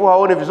dhaifu,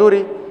 hawaoni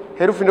vizuri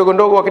herufi ndogo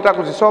ndogo wakitaka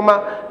kuzisoma,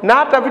 na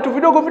hata vitu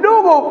vidogo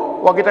vidogo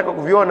wakitaka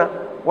kuviona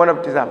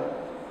wanavitizama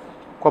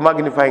kwa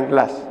magnifying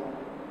glass,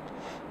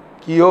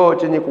 kioo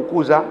chenye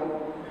kukuza.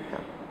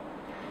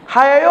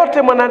 Haya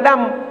yote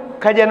mwanadamu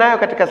kaja nayo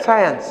katika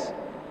science,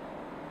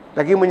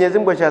 lakini Mwenyezi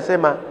Mungu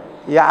ashasema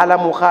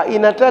ya'lamu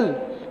kha'inatal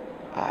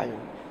a'yun,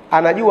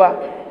 anajua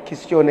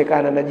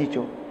kisichoonekana na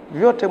jicho.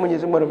 Vyote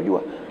Mwenyezi Mungu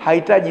anavijua,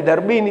 hahitaji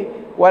darbini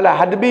wala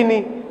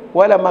hadbini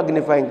wala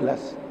magnifying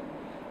glass.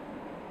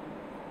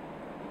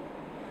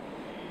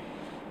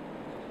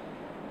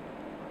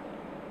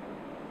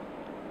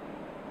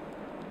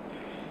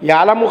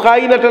 Ya'lamu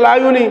kha'inatal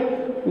a'yuni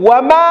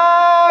wama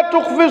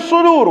tukhfi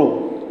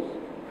suduru,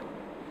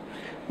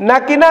 na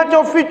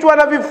kinachofichwa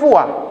na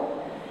vifua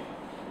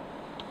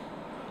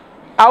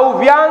au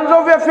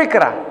vyanzo vya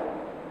fikra,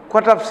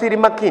 kwa tafsiri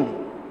makini,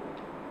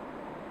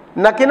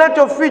 na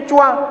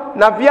kinachofichwa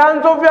na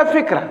vyanzo vya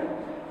fikra.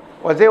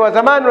 Wazee wa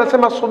zamani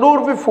wanasema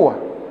sudur, vifua,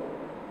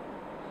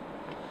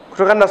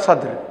 kutokana na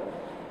sadri,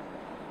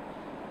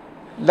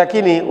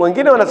 lakini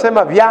wengine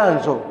wanasema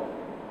vyanzo.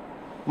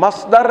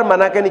 Masdar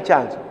manake ni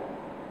chanzo,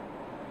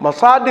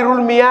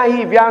 masadirul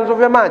miyahi, vyanzo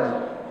vya maji.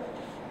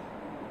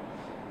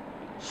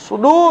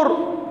 Sudur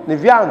ni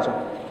vyanzo,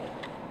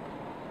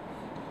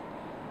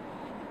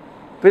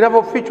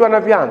 vinavyofichwa na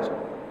vyanzo,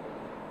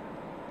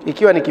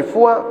 ikiwa ni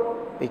kifua,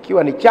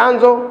 ikiwa ni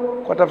chanzo,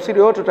 kwa tafsiri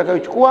yote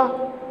utakayochukua,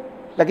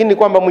 lakini ni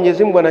kwamba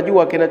Mwenyezi Mungu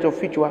anajua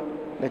kinachofichwa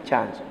na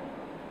chanzo.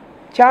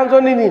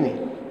 Chanzo ni nini?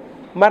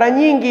 Mara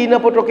nyingi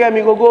inapotokea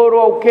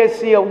migogoro au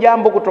kesi au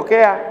jambo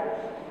kutokea,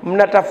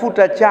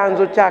 mnatafuta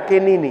chanzo chake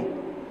nini?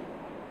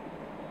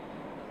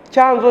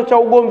 Chanzo cha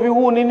ugomvi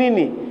huu ni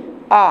nini?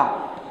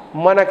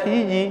 Mwana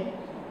kijiji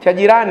cha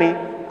jirani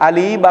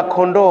aliiba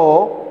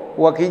kondoo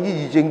wa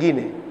kijiji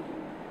kingine.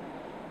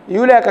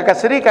 Yule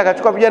akakasirika,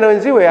 akachukua vijana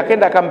wenziwe,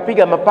 akaenda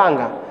akampiga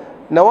mapanga,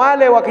 na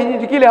wale wa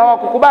kijiji kile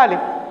hawakukubali,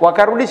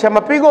 wakarudisha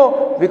mapigo,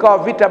 vikawa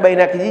vita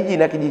baina ya kijiji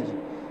na kijiji.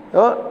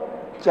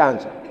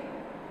 Chanzo.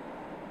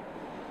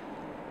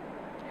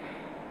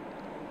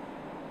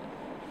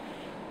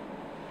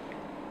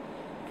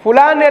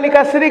 Fulani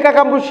alikasirika,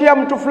 akamrushia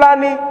mtu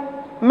fulani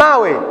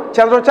mawe,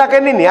 chanzo chake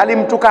nini?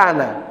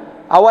 Alimtukana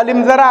au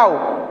alimdharau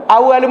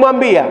au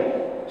alimwambia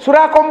sura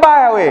yako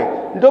mbaya we,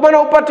 ndio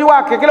maana upati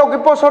wake, kila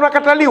ukiposa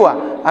unakataliwa.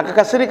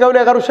 Akakasirika yule,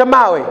 akarusha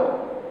mawe.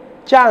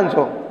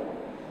 Chanzo.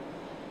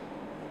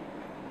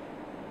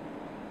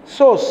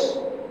 Source.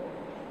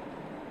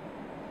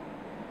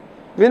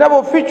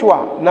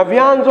 Vinavyofichwa na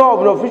vyanzo,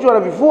 vinavyofichwa na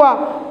vifua,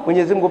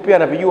 Mwenyezi Mungu pia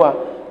anavijua.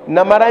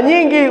 Na mara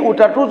nyingi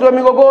utatuzi wa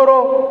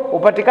migogoro,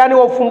 upatikani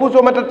wa ufumbuzi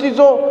wa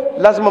matatizo,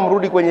 lazima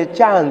mrudi kwenye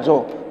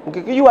chanzo.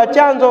 Mkikijua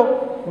chanzo,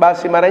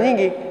 basi mara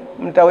nyingi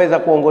mtaweza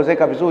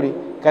kuongozeka vizuri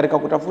katika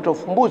kutafuta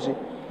ufumbuzi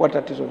wa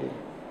tatizo hili.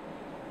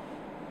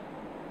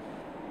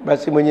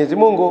 Basi Mwenyezi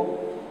Mungu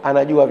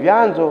anajua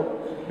vyanzo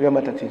vya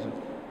matatizo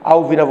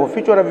au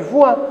vinavyofichwa na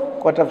vifua,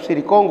 kwa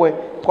tafsiri kongwe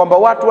kwamba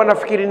watu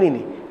wanafikiri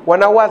nini,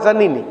 wanawaza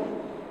nini,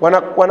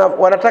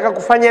 wanataka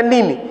kufanya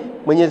nini.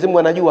 Mwenyezi Mungu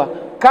anajua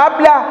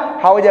kabla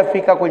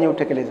hawajafika kwenye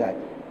utekelezaji.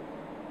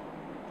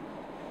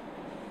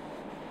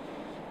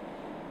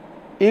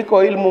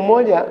 Iko ilmu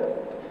moja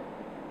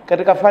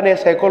katika fani ya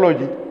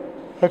psychology,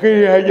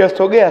 lakini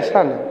haijasogea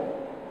sana.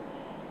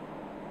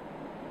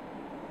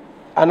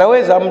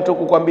 Anaweza mtu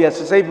kukwambia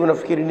sasa hivi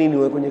unafikiri nini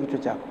wewe kwenye kichwa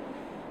chako.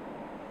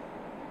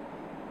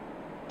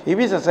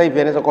 Hivi sasa hivi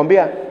anaweza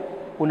kukwambia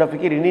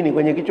unafikiri nini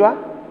kwenye kichwa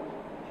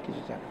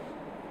chako.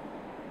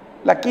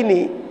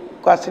 Lakini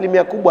kwa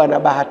asilimia kubwa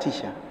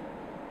anabahatisha,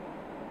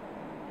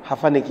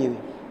 hafanikiwi.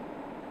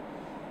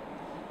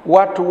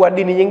 Watu wa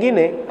dini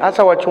nyingine,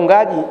 hasa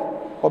wachungaji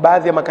wa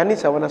baadhi ya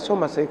makanisa,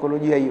 wanasoma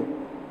saikolojia hiyo.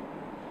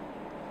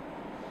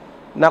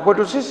 Na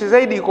kwetu sisi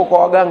zaidi iko kwa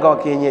waganga wa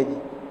kienyeji.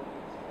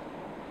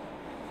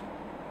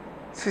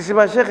 Sisi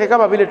mashehe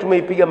kama vile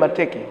tumeipiga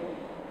mateke,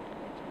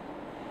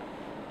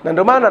 na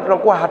ndio maana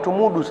tunakuwa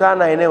hatumudu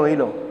sana eneo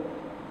hilo.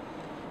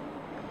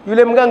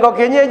 Yule mganga wa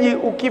kienyeji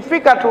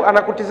ukifika tu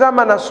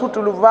anakutizama na suti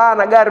ulivaa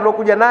na gari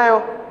ulokuja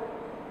nayo,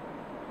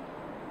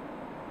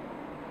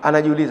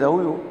 anajiuliza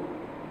huyu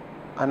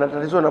ana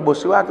tatizo na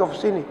bosi wake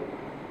ofisini,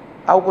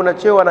 au kuna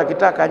cheo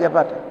anakitaka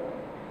hajapata,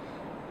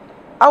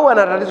 au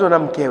ana tatizo na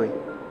mkewe.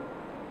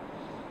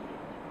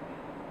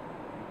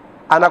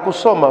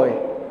 Anakusoma we,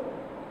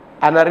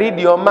 ana read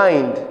your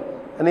mind,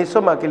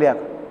 anaisoma akili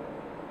yako.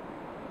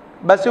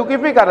 Basi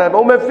ukifika na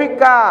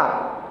umefika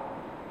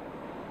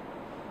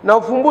na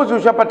ufumbuzi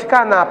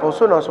ushapatikana hapa,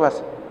 usio na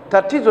wasiwasi.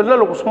 Tatizo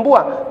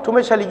linalokusumbua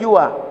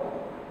tumeshalijua.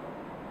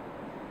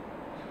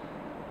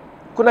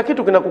 Kuna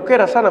kitu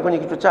kinakukera sana kwenye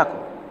kichwa chako.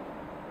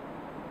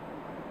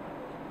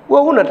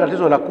 Wewe huna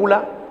tatizo la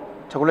kula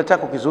chakula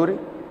chako kizuri,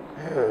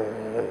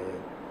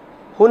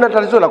 huna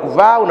tatizo la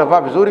kuvaa,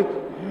 unavaa vizuri,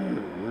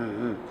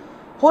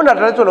 huna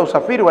tatizo la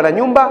usafiri wala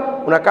nyumba,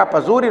 unakaa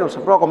pazuri na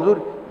usafiri wako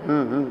mzuri.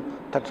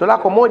 Tatizo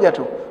lako moja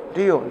tu,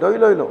 ndio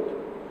hilo.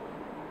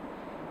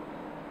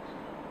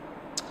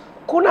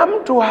 Kuna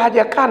mtu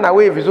hajakaa na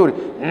wewe vizuri,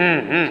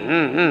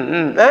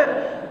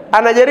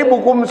 anajaribu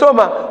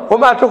kumsoma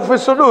wama tukfi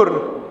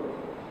sudur.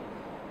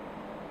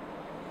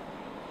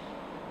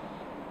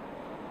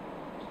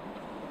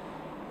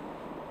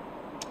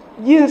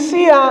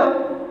 Jinsia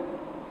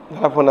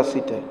alafu na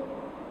sita.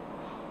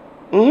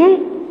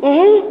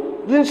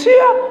 Jinsia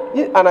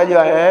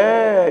anajua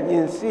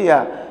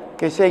jinsia,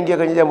 kesha ingia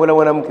kwenye jambo la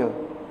mwanamke.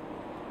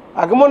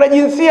 Akimwona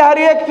jinsia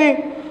hareact,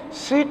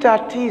 si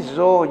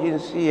tatizo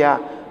jinsia,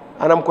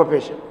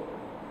 anamkwepesha.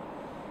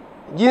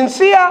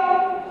 Jinsia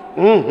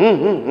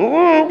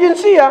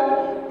jinsia,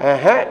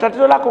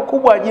 tatizo lako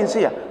kubwa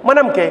jinsia.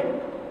 Mwanamke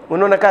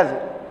unaona kazi,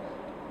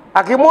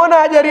 akimwona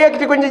haja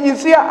react kwenye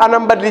jinsia,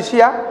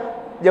 anambadilishia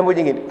jambo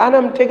jingine,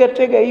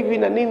 anamtega hivi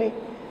na nini.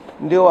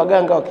 Ndio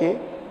waganga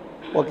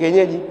wa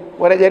kienyeji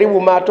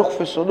wanajaribu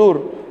matukfi sudur,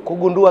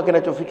 kugundua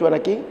kinachofichwa na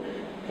kifua.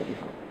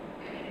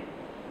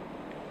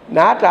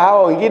 Na hata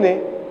hawa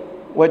wengine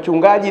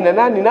wachungaji na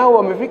nani nao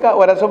wamefika,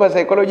 wanasoma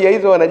saikolojia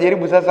hizo,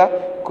 wanajaribu sasa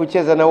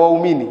kucheza na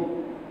waumini.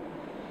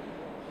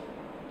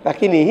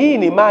 Lakini hii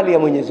ni mali ya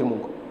Mwenyezi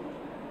Mungu,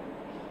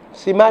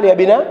 si mali ya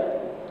binadamu.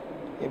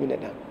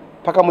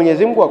 Paka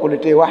Mwenyezi Mungu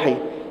akuletee wahi,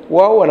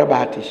 wao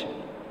wanabahatisha.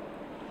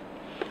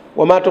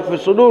 Wama tukfi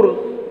sudur,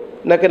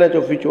 na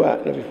kinachofichwa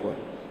na vifua.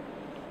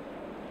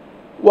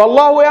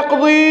 Wallahu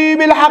yaqdi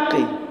bil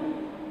haqi,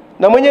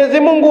 na Mwenyezi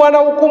Mungu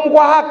anahukumu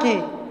kwa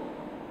haki.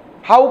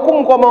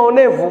 Hahukumu kwa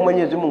maonevu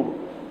Mwenyezi Mungu.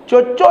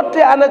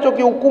 Chochote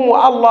anachokihukumu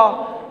Allah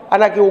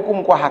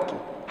anakihukumu kwa haki,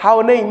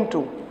 haonei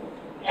mtu.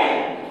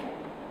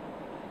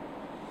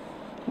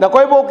 Na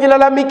kwa hivyo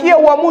ukilalamikia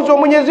uamuzi wa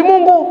Mwenyezi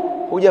Mungu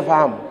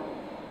hujafahamu.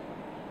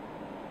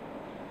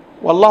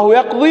 Wallahu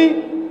yaqdi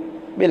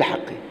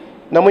bilhaqi,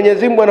 na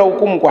Mwenyezi Mungu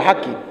anahukumu kwa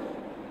haki.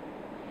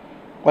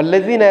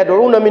 Walladhina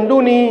yad'una min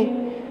dunihi,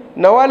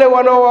 na wale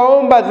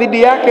wanaowaomba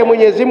dhidi yake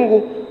Mwenyezi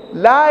Mungu,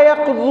 la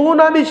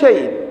yaqdhuna bi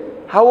shay,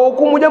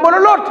 hawahukumu jambo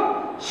lolote.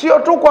 Sio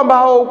tu kwamba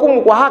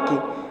hawahukumu kwa haki,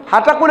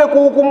 hata kule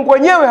kuhukumu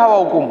kwenyewe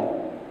hawahukumu.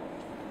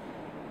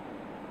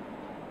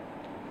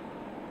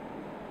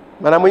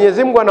 Maana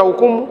Mwenyezi Mungu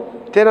anahukumu,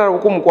 tena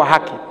anahukumu kwa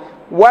haki.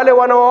 Wale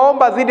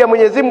wanaoomba dhidi ya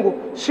Mwenyezi Mungu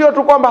sio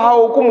tu kwamba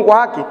hawahukumu kwa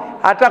haki,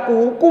 hata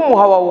kuhukumu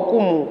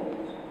hawahukumu.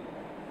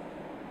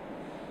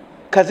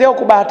 Kazi yao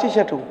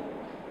kubahatisha tu.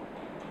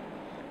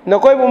 Na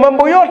kwa hivyo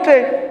mambo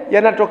yote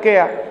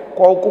yanatokea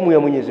kwa hukumu ya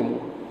Mwenyezi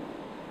Mungu.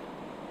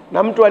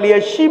 Na mtu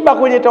aliyeshiba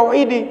kwenye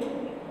tauhidi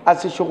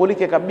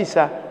asishughulike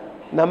kabisa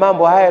na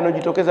mambo haya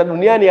yanayojitokeza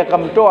duniani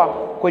yakamtoa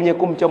kwenye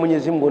kumcha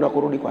Mwenyezi Mungu na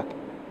kurudi kwake.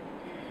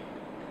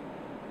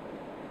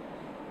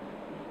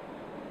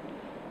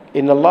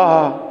 Inna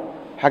Allaha,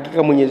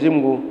 hakika Mwenyezi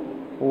Mungu,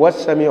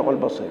 was-sami'ul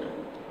basir,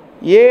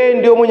 yeye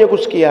ndio mwenye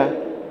kusikia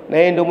na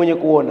yeye ndio mwenye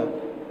kuona.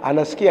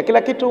 Anasikia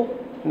kila kitu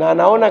na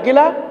anaona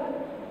kila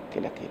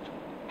kitu.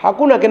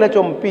 Hakuna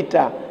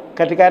kinachompita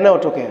katika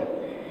yanayotokea,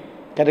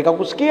 katika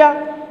kusikia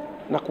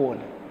na kuona.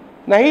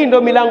 Na hii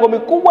ndio milango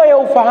mikubwa ya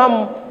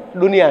ufahamu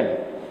duniani,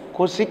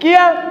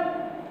 kusikia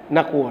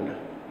na kuona.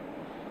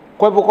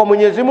 Kwa hivyo kwa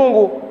Mwenyezi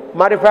Mungu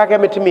maarifa yake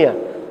yametimia,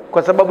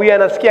 kwa sababu yeye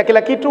anasikia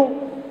kila kitu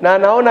na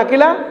anaona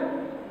kila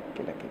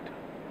kitu.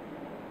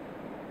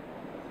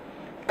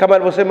 Kama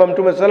alivyosema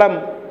Mtume sallam,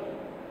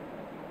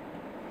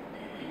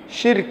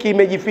 shirki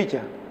imejificha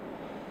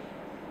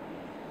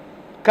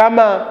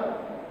kama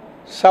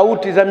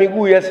sauti za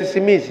miguu ya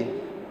sisimizi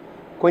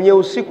kwenye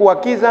usiku wa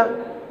kiza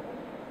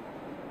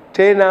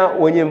tena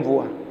wenye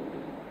mvua.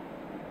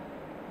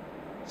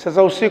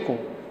 Sasa usiku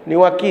ni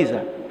wa kiza,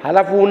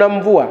 halafu una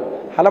mvua,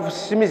 halafu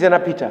sisimizi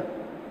anapita,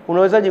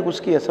 unawezaje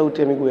kusikia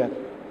sauti ya miguu yake?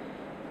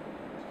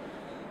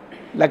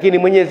 Lakini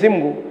Mwenyezi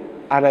Mungu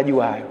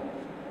anajua hayo,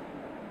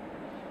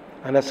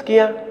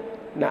 anasikia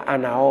na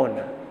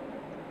anaona.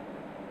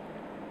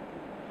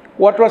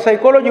 Watu wa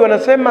psychology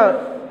wanasema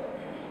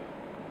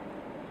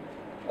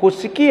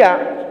kusikia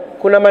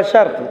kuna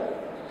masharti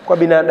kwa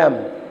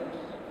binadamu.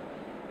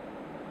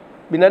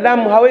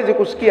 Binadamu hawezi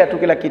kusikia tu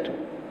kila kitu.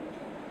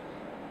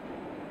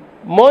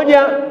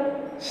 Moja,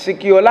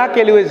 sikio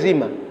lake liwe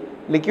zima,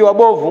 likiwa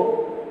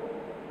bovu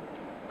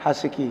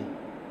hasikii.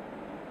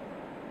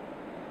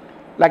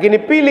 Lakini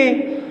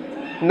pili,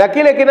 na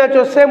kile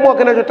kinachosemwa,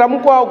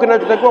 kinachotamkwa au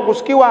kinachotakiwa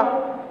kusikiwa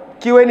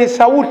kiwe ni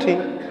sauti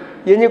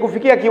yenye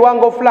kufikia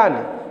kiwango fulani.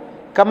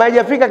 Kama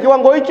haijafika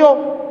kiwango hicho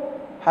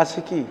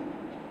hasikii.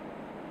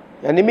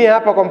 Yaani mimi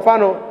hapa kwa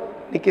mfano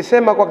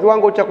nikisema kwa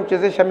kiwango cha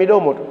kuchezesha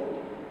midomo tu,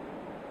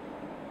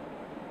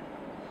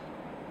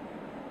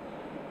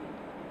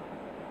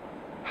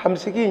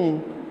 hamsikii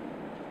nyinyi,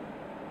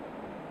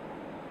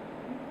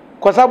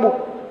 kwa sababu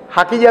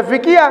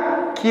hakijafikia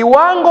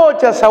kiwango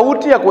cha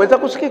sauti ya kuweza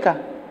kusikika.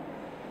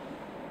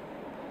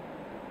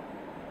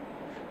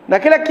 Na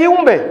kila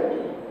kiumbe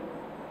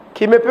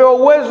kimepewa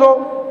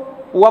uwezo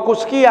wa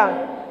kusikia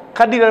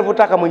kadiri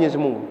alivyotaka Mwenyezi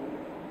Mungu.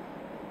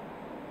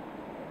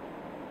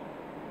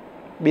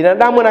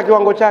 Binadamu ana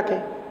kiwango chake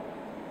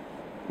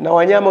na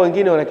wanyama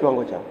wengine wana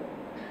kiwango chao.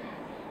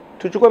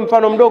 Tuchukue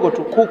mfano mdogo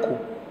tu, kuku.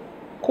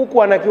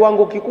 Kuku ana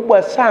kiwango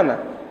kikubwa sana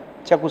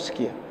cha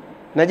kusikia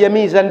na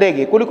jamii za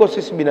ndege kuliko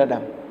sisi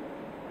binadamu.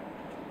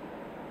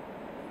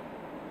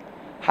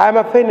 Haya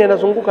mafeni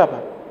yanazunguka hapa,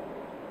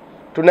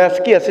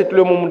 tunasikia sisi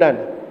tuliomo ndani.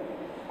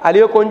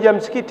 Aliyoko nje ya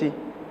msikiti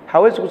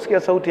hawezi kusikia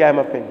sauti ya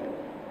haya mafeni,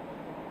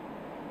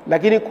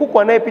 lakini kuku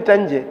anayepita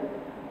nje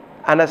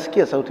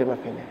anasikia sauti ya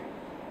mafeni.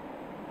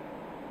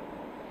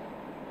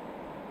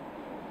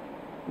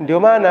 Ndio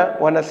maana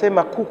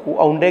wanasema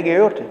kuku au ndege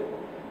yoyote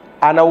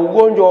ana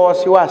ugonjwa wa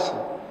wasiwasi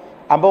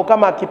ambao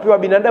kama akipewa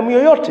binadamu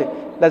yoyote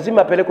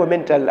lazima apelekwe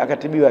mental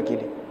akatibiwe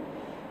akili.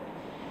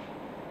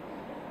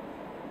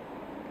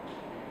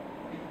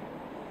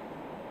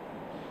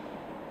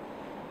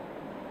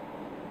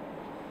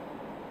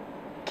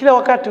 Kila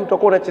wakati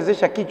utakuwa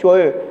unachezesha kichwa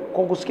wewe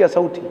kwa kusikia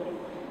sauti.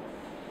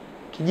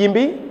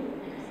 Kijimbi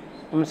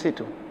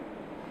msitu,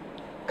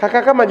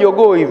 kaka kama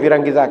jogoo hivi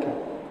rangi zake,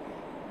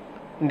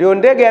 ndio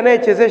ndege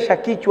anayechezesha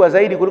kichwa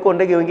zaidi kuliko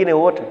ndege wengine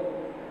wote.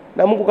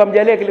 Na Mungu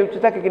kamjalia kile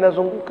kichwa chake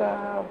kinazunguka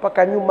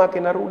mpaka nyuma,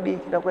 kinarudi,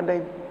 kinakwenda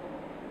hivi.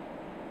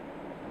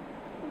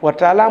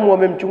 Wataalamu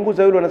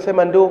wamemchunguza yule,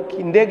 wanasema ndio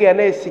ndege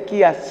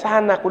anayesikia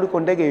sana kuliko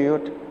ndege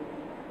yoyote.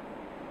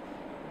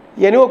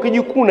 Yaani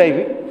ukijikuna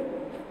hivi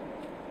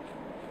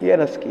yeye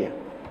anasikia.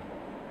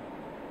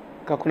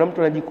 Kama kuna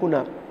mtu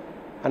anajikuna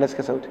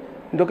anasikia sauti,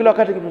 ndio kila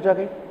wakati kichwa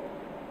chake.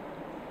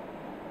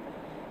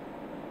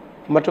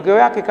 Matokeo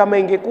yake kama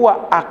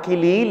ingekuwa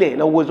akili ile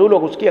na uwezo ule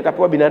wa kusikia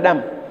kapewa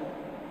binadamu,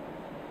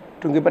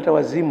 tungepata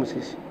wazimu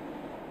sisi.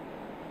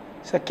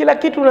 Sasa kila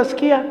kitu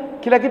unasikia,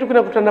 kila kitu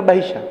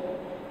kinakutanabahisha.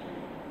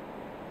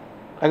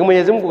 Lakini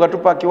Mwenyezi Mungu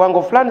katupa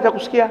kiwango fulani cha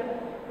kusikia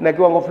na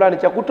kiwango fulani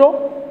cha kuto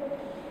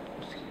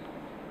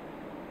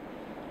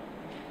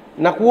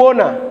na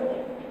kuona.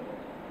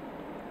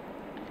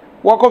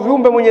 Wako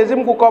viumbe Mwenyezi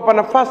Mungu kawapa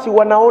nafasi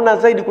wanaona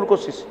zaidi kuliko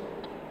sisi.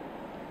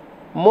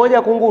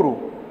 Mmoja kunguru.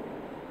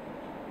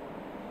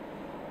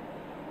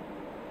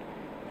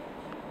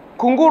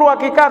 Kunguru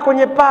akikaa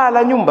kwenye paa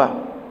la nyumba,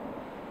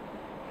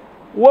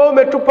 wewe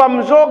umetupa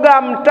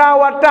mzoga mtaa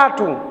wa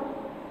 3,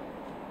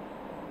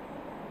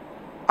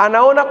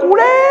 anaona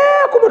kule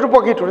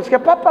kumetupwa kitu, unasikia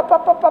papa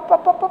papa papa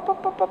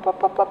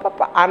papa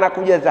papa,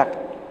 anakuja zake,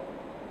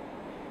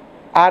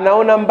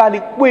 anaona mbali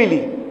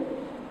kweli,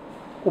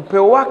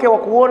 upeo wake wa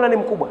kuona ni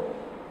mkubwa.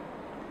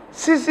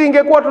 Sisi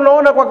ingekuwa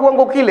tunaona kwa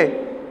kiwango kile,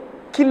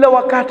 kila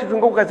wakati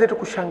tungekuwa zetu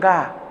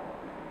kushangaa,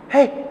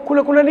 hey,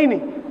 kule kuna nini,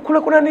 kule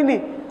kuna nini,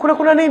 kule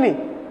kuna nini.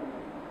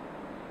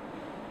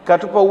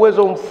 Katupa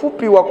uwezo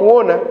mfupi wa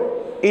kuona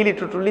ili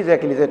tutulize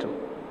akili zetu.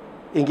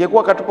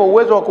 Ingekuwa katupa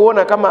uwezo wa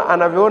kuona kama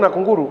anavyoona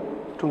kunguru,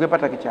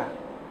 tungepata kichaa.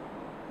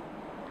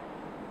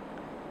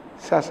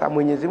 Sasa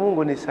Mwenyezi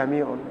Mungu ni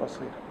Samiul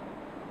Basir,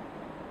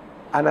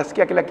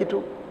 anasikia kila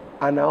kitu,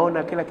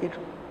 anaona kila kitu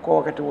kwa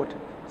wakati wote.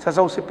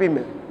 Sasa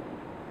usipime,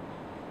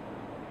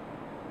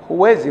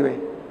 huwezi we,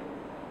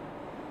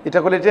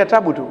 itakuletea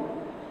tabu tu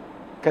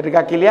katika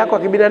akili yako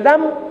ya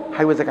kibinadamu,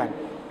 haiwezekani.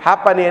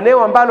 Hapa ni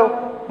eneo ambalo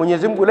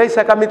Mwenyezi Mungu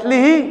laisa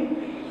kamithlihi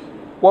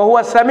wa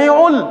huwa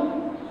Samiul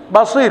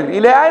Basir.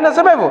 Ile aya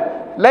inasema hivyo,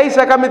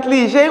 laisa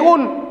kamithlihi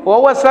shay'un wa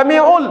huwa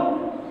Samiul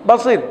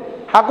Basir.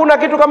 Hakuna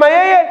kitu kama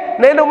yeye,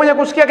 na yeye mwenye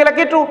kusikia kila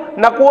kitu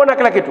na kuona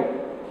kila kitu.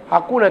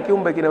 Hakuna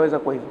kiumbe kinaweza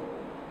kwa hivyo.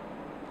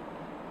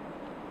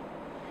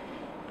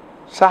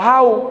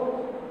 Sahau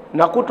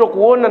na kuto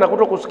kuona na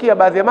kuto kusikia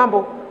baadhi ya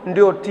mambo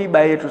ndio tiba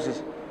yetu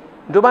sisi.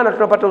 Ndio maana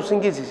tunapata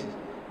usingizi sisi.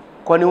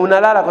 Kwani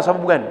unalala kwa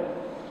sababu gani?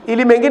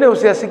 Ili mengine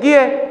usiyasikie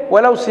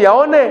wala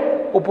usiyaone,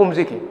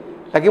 upumzike.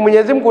 Lakini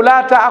Mwenyezi Mungu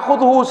la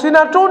ta'khudhuhu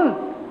sinatun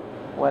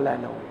wala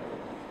naum,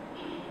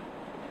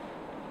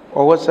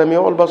 wa huwa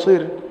Samiul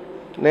Basir,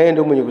 na yeye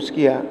ndio mwenye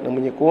kusikia na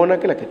mwenye kuona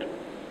kila kitu.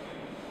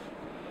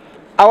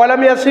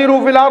 Awalam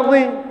yasiru fil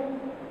ardi,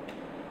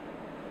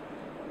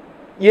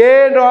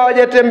 yeye ndo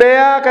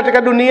hawajatembea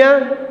katika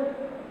dunia.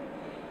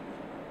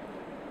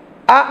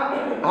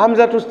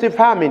 Hamzatu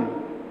istifhamin,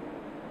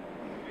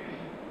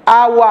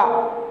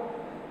 awa,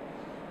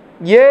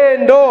 yeye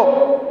ndo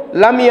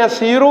lam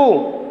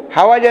yasiru,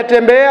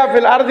 hawajatembea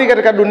fil ardhi,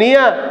 katika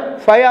dunia.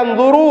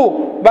 Fayandhuru,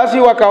 basi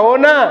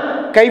wakaona,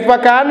 kaifa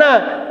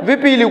kana,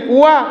 vipi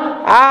ilikuwa,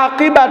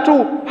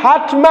 aqibatu,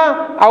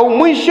 hatma au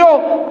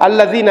mwisho,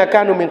 alladhina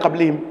kanu min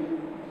qablihim,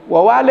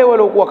 wa wale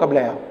waliokuwa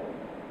kabla yao.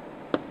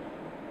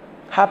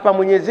 Hapa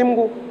Mwenyezi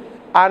Mungu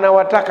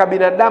anawataka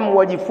binadamu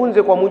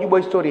wajifunze kwa mujibu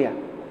wa historia,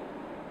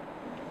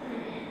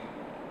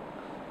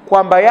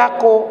 kwamba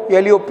yako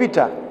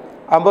yaliyopita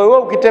ambayo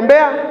wewe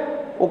ukitembea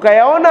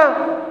ukayaona,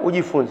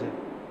 ujifunze.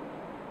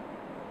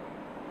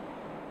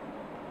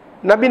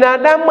 Na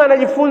binadamu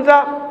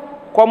anajifunza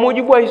kwa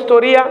mujibu wa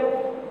historia.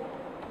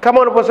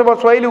 Kama unaposema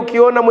Swahili,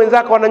 ukiona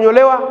mwenzako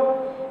ananyolewa,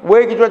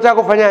 wewe kichwa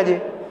chako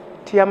fanyaje?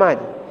 Tia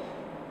maji.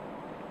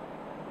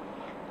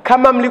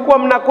 Kama mlikuwa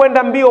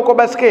mnakwenda mbio kwa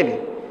baskeli,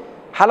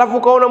 halafu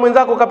ukaona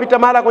mwenzako kapita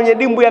mahala kwenye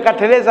dimbu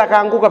yakateleza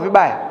akaanguka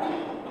vibaya,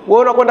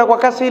 wewe unakwenda kwa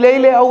kasi ile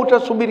ile au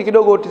utasubiri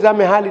kidogo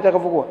utizame hali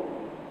itakavyokuwa?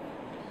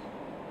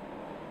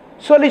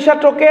 Sio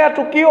lishatokea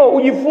tukio,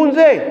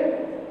 ujifunze.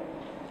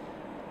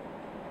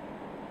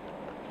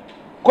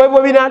 Kwa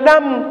hivyo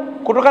binadamu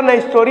kutokana na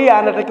historia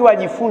anatakiwa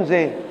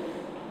ajifunze.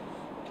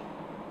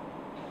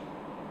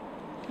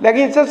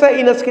 Lakini sasa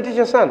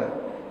inasikitisha sana,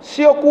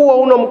 sio kuwa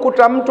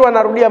unamkuta mtu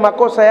anarudia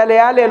makosa yale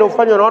yale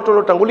yaliyofanywa na watu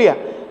waliotangulia.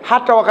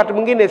 Hata wakati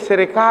mwingine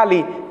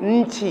serikali,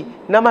 nchi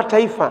na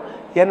mataifa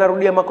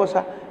yanarudia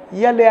makosa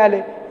yale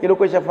yale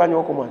yaliokuwa yashafanywa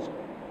huko mwanzo.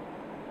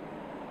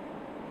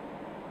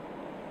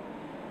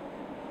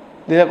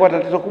 Linakuwa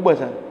tatizo kubwa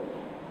sana.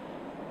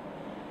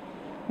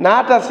 Na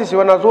hata sisi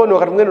wanazuoni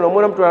wakati mwingine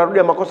unamwona mtu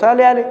anarudia makosa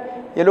yale yale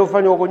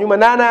yaliyofanywa huko nyuma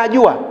na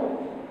anayajua.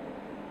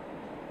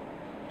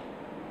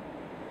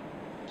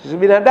 Sisi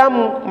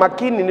binadamu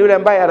makini ni yule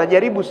ambaye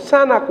anajaribu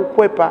sana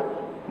kukwepa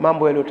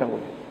mambo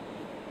yaliyotangulia.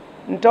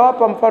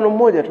 Nitawapa mfano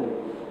mmoja tu.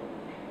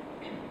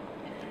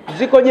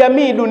 Ziko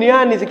jamii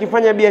duniani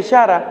zikifanya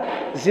biashara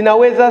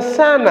zinaweza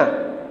sana,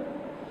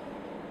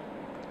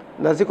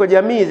 na ziko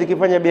jamii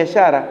zikifanya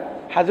biashara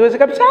haziwezi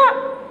kabisa.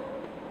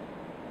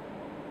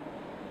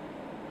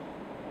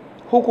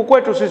 Huku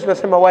kwetu sisi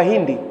tunasema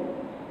Wahindi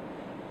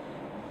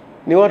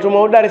ni watu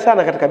mahodari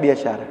sana katika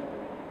biashara,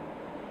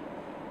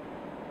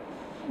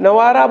 na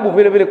Waarabu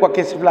vile vile kwa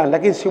kesi fulani,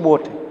 lakini si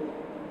wote.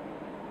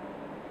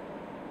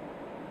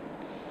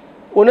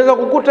 Unaweza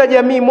kukuta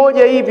jamii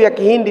moja hivi ya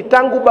Kihindi,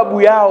 tangu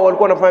babu yao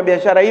walikuwa wanafanya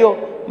biashara hiyo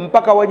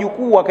mpaka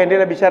wajukuu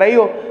wakaendelea biashara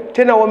hiyo,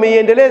 tena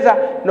wameiendeleza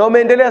na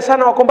wameendelea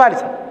sana, wako mbali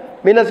sana.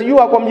 Mimi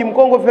nasijua kwa mji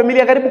Mkongwe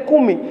familia karibu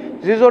 10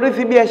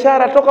 zilizorithi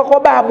biashara toka kwa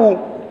babu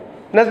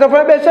na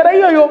zinafanya biashara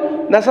hiyo hiyo,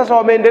 na sasa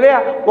wameendelea,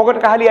 wako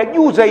katika hali ya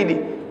juu zaidi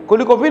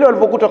kuliko vile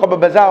walivyokuta kwa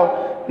baba zao,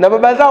 na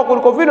baba zao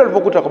kuliko vile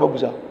walivyokuta kwa babu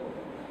zao.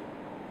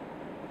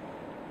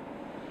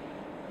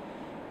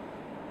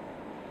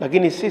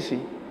 Lakini sisi,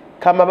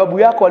 kama babu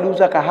yako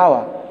aliuza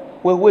kahawa,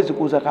 wewe huwezi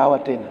kuuza kahawa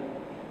tena.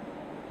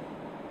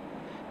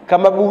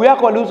 Kama babu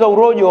yako aliuza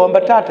urojo wa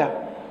mbatata,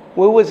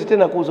 wewe huwezi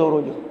tena kuuza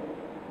urojo.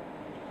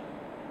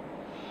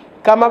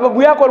 Kama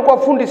babu yako alikuwa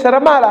fundi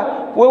seremala,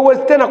 wewe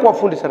huwezi tena kuwa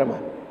fundi seremala.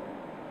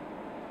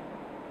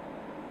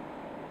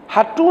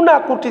 Hatuna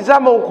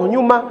kutizama huko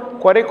nyuma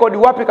kwa rekodi,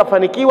 wapi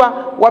kafanikiwa,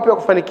 wapi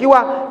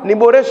hakufanikiwa,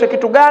 niboreshe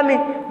kitu gani.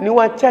 Ni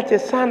wachache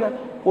sana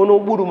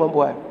wanaobudu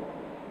mambo hayo.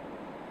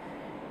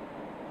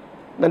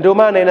 Na ndio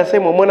maana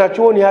inasemwa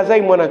mwanachuoni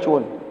hazai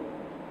mwanachuoni.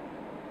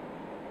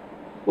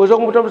 Uweza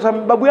kumkuta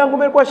babu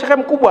yangu alikuwa shekhe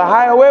mkubwa,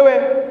 haya wewe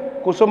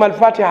kusoma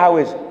al-Fatiha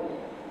hawezi,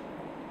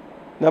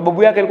 na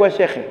babu yake alikuwa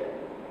shekhe.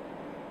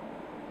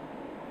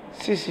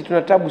 Sisi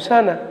tuna tabu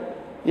sana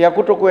ya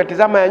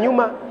kutokuyatizama ya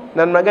nyuma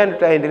na namna gani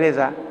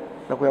tutaendeleza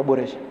na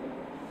kuyaboresha.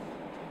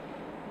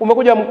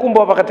 Umekuja mkumbo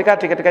hapa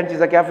katikati katika nchi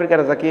za Kiafrika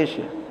na za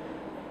Kiasia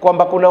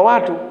kwamba kuna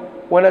watu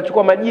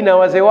wanachukua majina ya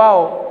wazee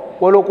wao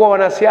waliokuwa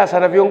wanasiasa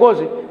na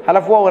viongozi,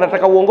 halafu wao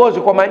wanataka uongozi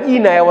kwa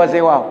majina ya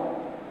wazee wao.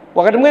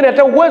 Wakati mwingine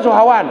hata uwezo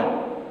hawana,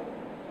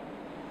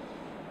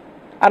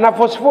 ana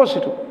fosfosi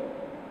tu.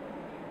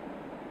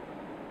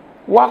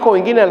 Wako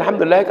wengine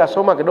alhamdulillah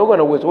kasoma kidogo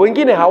na uwezo,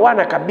 wengine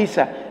hawana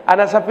kabisa,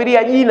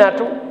 anasafiria jina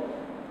tu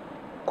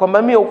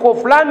kwamba mimi ukoo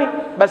fulani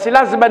basi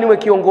lazima niwe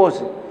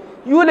kiongozi.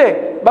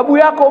 Yule babu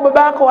yako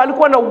baba yako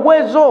alikuwa na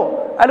uwezo,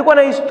 alikuwa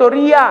na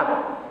historia.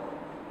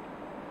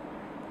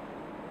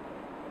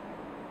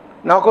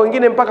 Na wako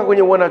wengine mpaka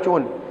kwenye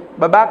wanachuoni,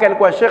 baba yake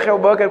alikuwa shekhe au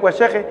baba yake alikuwa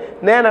shekhe,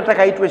 na yeye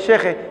anataka aitwe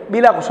shekhe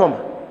bila kusoma.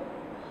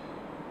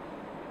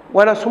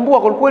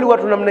 Wanasumbua kwa kweli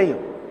watu namna hiyo.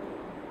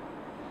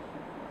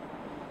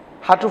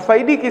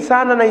 Hatufaidiki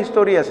sana na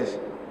historia sisi.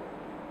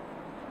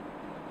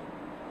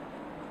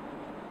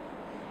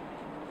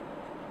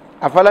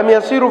 Afalam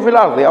yasiru fil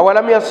ardi aw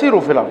lam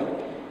yasiru fil ardi,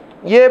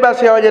 je,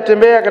 basi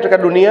hawajatembea katika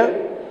dunia?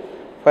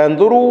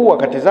 Fayandhuru,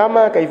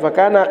 wakatizama, kaifa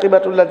kana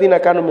aqibatu alladhina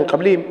kanu min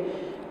qablihim,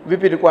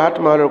 vipi ilikuwa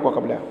hatima wale walikuwa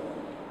kabla yao.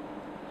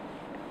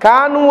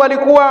 Kanu,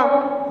 walikuwa,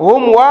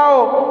 hum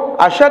wao,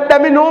 ashadda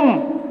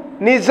minhum,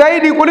 ni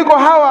zaidi kuliko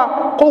hawa,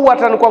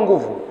 quwwatan, kwa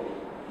nguvu.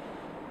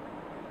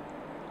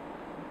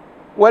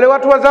 Wale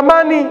watu wa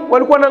zamani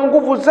walikuwa na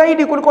nguvu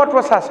zaidi kuliko watu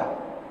wa sasa.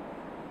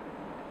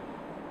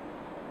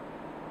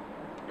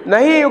 Na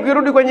hii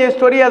ukirudi kwenye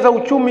historia za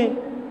uchumi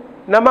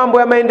na mambo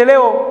ya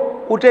maendeleo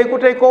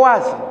utaikuta iko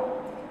wazi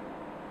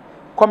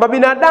kwamba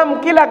binadamu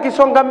kila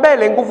akisonga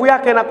mbele nguvu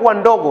yake inakuwa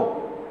ndogo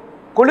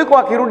kuliko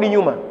akirudi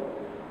nyuma.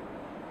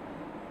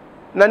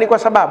 Na ni kwa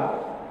sababu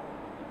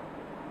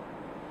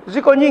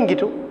ziko nyingi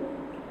tu.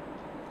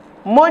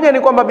 Mmoja ni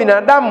kwamba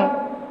binadamu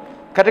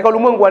katika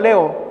ulimwengu wa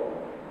leo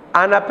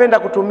anapenda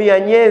kutumia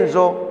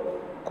nyenzo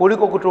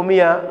kuliko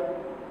kutumia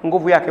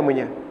nguvu yake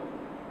mwenyewe.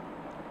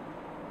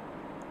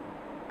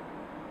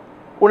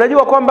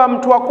 Unajua kwamba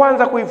mtu wa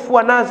kwanza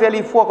kuifua nazi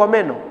aliifua kwa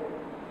meno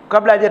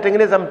kabla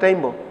hajatengeneza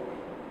mtaimbo.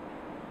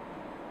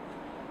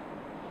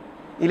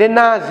 Ile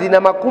nazi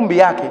na makumbi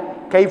yake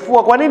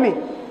kaifua kwa nini?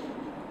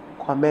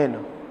 Kwa meno.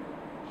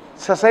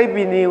 Sasa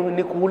hivi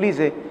ni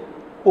kuulize,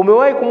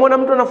 umewahi kumwona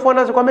mtu anafua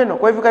nazi kwa meno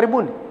kwa hivi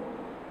karibuni?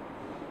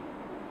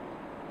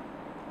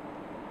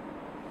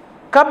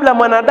 Kabla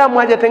mwanadamu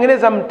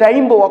hajatengeneza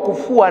mtaimbo wa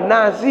kufua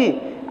nazi,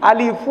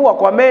 aliifua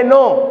kwa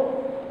meno.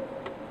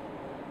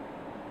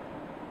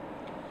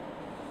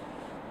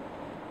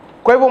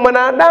 Kwa hivyo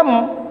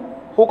mwanadamu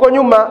huko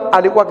nyuma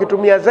alikuwa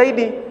akitumia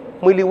zaidi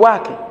mwili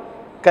wake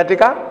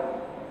katika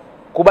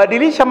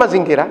kubadilisha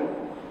mazingira.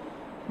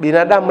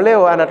 Binadamu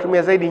leo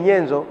anatumia zaidi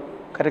nyenzo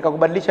katika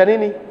kubadilisha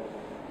nini?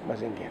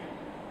 Mazingira.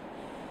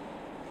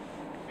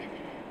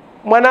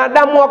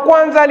 Mwanadamu wa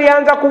kwanza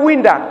alianza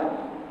kuwinda,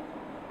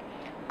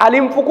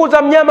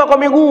 alimfukuza mnyama kwa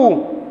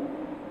miguu,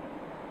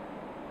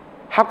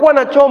 hakuwa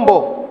na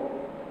chombo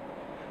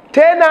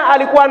tena,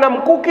 alikuwa na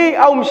mkuki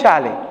au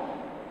mshale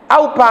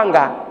au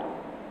panga.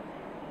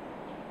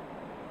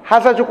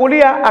 Hasa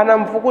chukulia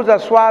anamfukuza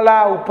swala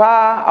au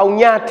paa au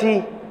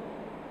nyati,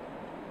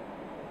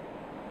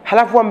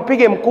 halafu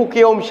ampige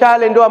mkuki au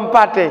mshale ndio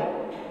ampate.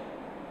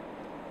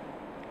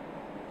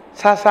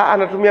 Sasa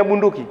anatumia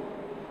bunduki,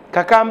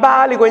 kakaa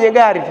mbali kwenye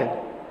gari tena.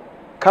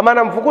 Kama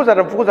anamfukuza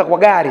atamfukuza kwa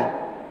gari.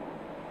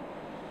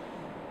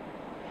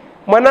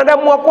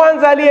 Mwanadamu wa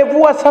kwanza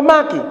aliyevua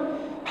samaki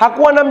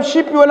hakuwa na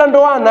mshipi wala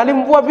ndoana,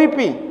 alimvua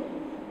vipi?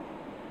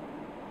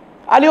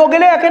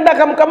 Aliogelea kenda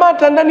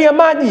akamkamata ndani ya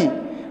maji,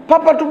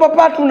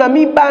 papatu na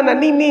miba na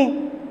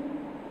nini.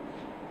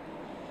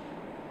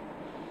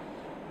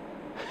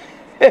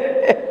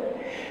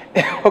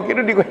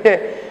 Ukirudi kwenye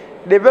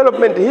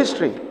development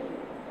history,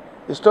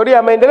 historia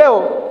ya maendeleo,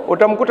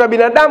 utamkuta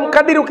binadamu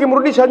kadiri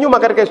ukimrudisha nyuma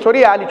katika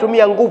historia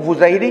alitumia nguvu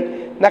zaidi,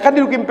 na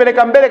kadiri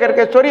ukimpeleka mbele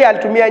katika historia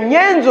alitumia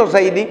nyenzo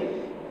zaidi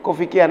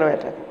kufikia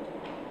anayotaka.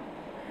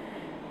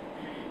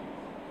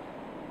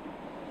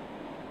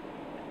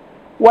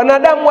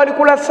 Wanadamu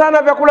walikula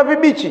sana vyakula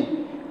vibichi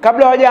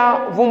kabla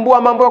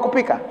hawajavumbua mambo ya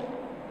kupika.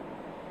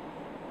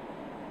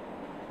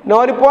 na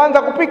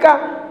walipoanza kupika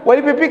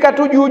walipipika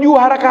tu juu juu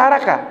haraka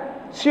haraka,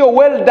 sio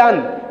well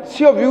done,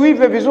 sio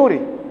viwive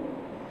vizuri.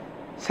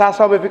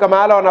 Sasa wamefika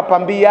mahala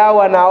wanapambia,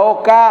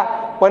 wanaoka,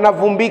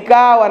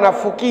 wanavumbika,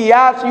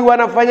 wanafukia, sio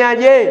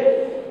wanafanyaje.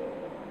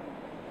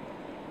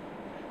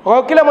 Kwa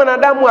hiyo kila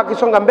mwanadamu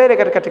akisonga mbele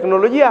katika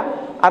teknolojia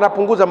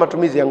anapunguza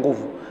matumizi ya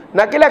nguvu,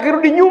 na kila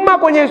akirudi nyuma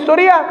kwenye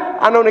historia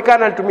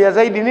anaonekana alitumia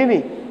zaidi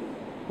nini?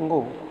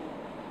 Nguvu.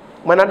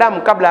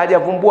 Mwanadamu kabla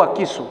hajavumbua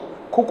kisu,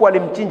 kuku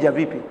alimchinja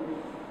vipi?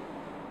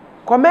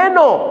 Kwa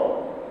meno.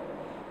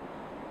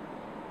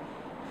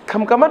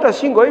 Kamkamata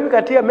shingo hivi,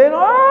 katia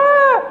meno,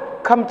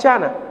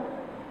 kamchana.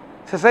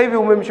 Sasa hivi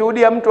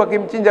umemshuhudia mtu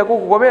akimchinja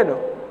kuku kwa meno?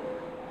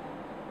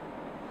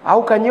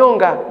 Au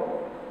kanyonga?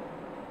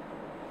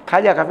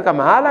 Kaja akafika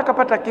mahala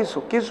akapata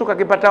kisu. Kisu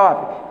kakipata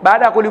wapi?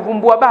 Baada ya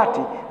kulivumbua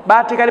bati.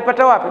 Bati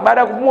kalipata wapi?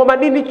 Baada ya kuvumbua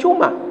madini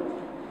chuma.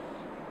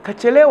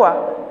 Kachelewa.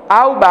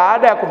 Au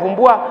baada ya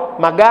kuvumbua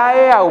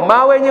magae au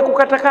mawe yenye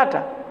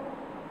kukatakata.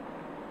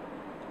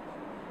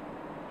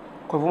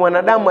 Kwa hivyo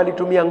mwanadamu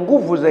alitumia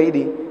nguvu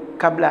zaidi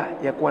kabla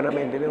ya kuwa na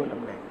maendeleo namna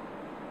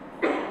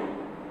hiyo.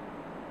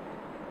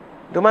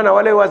 Ndio maana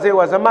wale wazee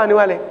wa zamani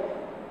wale,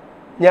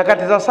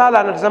 nyakati za sala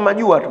anatazama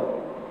jua tu.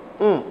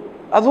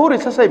 Adhuhuri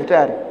sasa hivi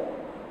tayari.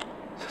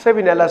 Sasa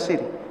hivi ni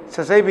alasiri.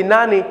 Sasa hivi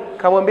nani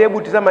kamwambia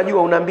hebu tazama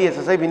jua, unaambie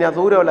sasa hivi ni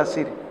adhuhuri au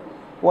alasiri?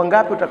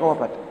 Wangapi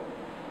utakaowapata?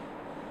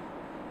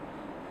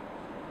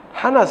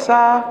 Hana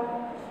saa.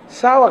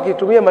 Sawa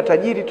akitumia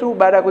matajiri tu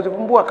baada ya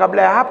kuzivumbua,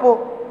 kabla ya hapo.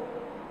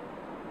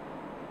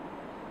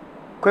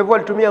 Kwa hivyo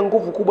alitumia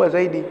nguvu kubwa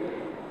zaidi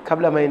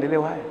kabla ya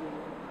maendeleo haya.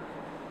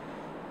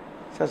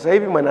 Sasa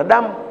hivi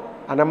mwanadamu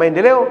ana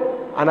maendeleo,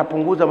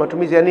 anapunguza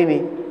matumizi ya nini?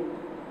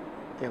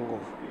 Ya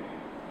nguvu.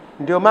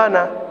 Ndio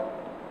maana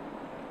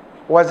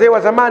wazee wa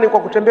zamani kwa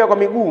kutembea kwa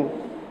miguu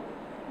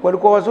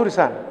walikuwa wazuri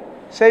sana.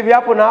 Sasa hivi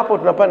hapo na hapo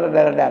tunapanda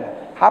daladala,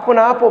 hapo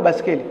na hapo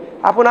baskeli,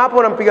 hapo na hapo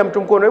unampiga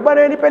mtu mkono,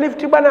 bwana nipe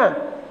lift bwana.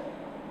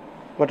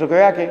 Matokeo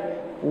yake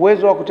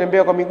uwezo wa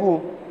kutembea kwa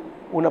miguu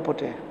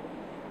unapotea.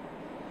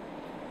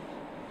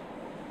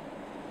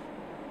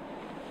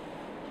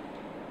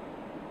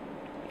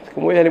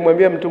 Siku moja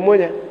nilimwambia mtu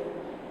mmoja,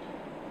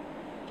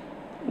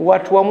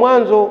 watu wa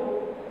mwanzo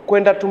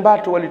kwenda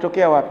Tumbatu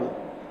walitokea wapi?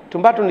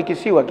 Tumbatu ni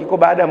kisiwa kiko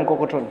baada ya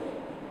Mkokotoni.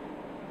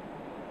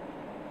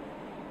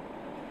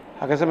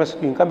 Akasema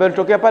sijui. Nikamwambia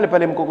walitokea pale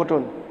pale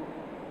Mkokotoni.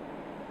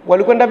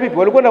 Walikwenda vipi?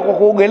 Walikwenda kwa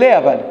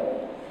kuogelea pale.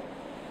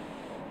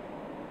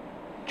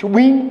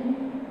 Chubwi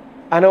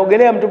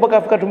anaogelea mtu mpaka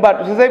afika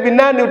Tumbatu. Sasa hivi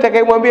nani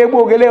utakayemwambia hebu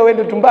ogelea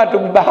uende Tumbatu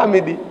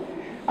Bahamidi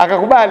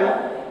akakubali?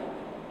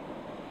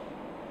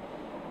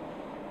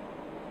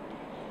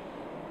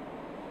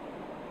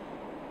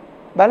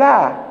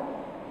 Balaa.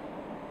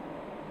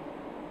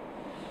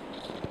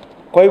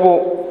 Kwa hivyo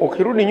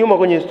ukirudi nyuma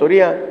kwenye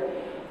historia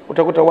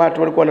utakuta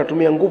watu walikuwa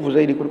wanatumia nguvu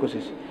zaidi kuliko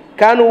sisi.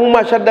 Kanu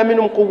huma shadda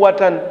minhum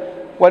quwwatan,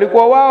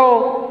 walikuwa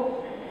wao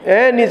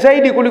ni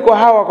zaidi kuliko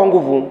hawa kwa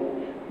nguvu.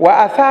 Wa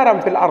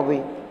atharan fil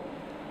ardi,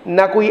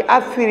 na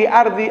kuiathiri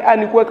ardhi,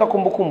 ani kuweka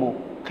kumbukumbu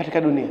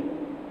katika dunia.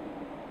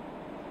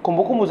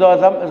 Kumbukumbu za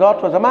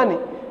watu wa zamani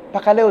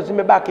mpaka leo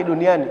zimebaki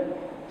duniani,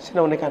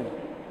 zinaonekana.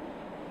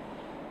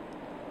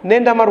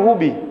 Nenda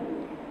Marhubi,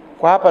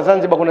 kwa hapa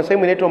Zanzibar kuna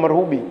sehemu inaitwa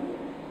Marhubi.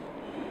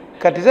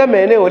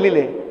 Katizame eneo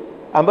lile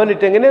ambalo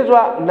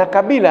lilitengenezwa na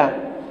kabila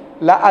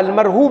la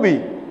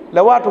Al-Marhubi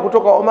la watu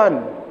kutoka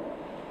Oman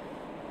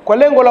kwa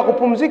lengo la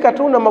kupumzika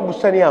tu na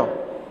mabustani yao,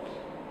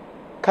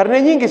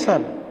 karne nyingi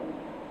sana,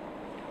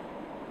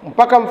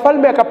 mpaka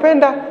mfalme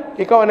akapenda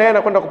ikawa na yeye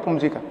anakwenda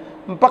kupumzika.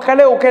 Mpaka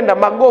leo ukenda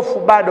magofu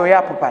bado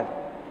yapo pale.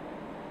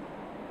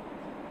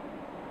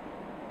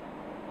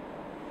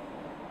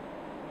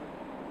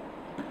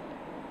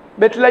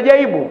 Baitul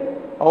Ajaibu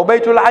au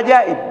Baitul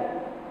Ajaib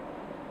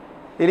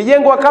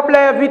ilijengwa kabla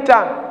ya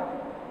vita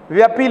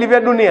vya pili vya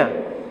dunia,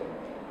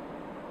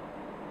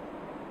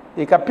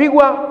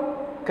 ikapigwa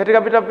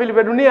katika vita pili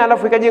vya dunia,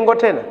 alafu ikajengwa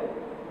tena.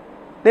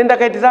 Nenda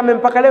kaitizame,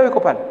 mpaka leo iko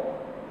pale.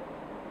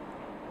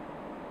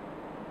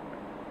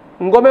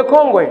 Ngome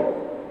kongwe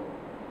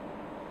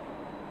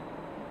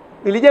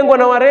ilijengwa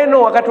na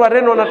Wareno wakati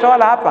Wareno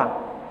wanatawala hapa,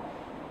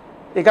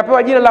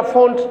 ikapewa jina la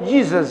Fort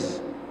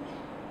Jesus,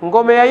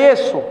 ngome ya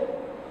Yesu,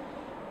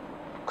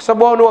 kwa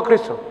sababu wao ni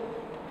Wakristo.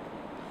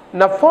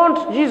 Na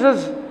Fort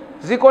Jesus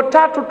ziko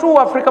 3 tu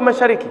Afrika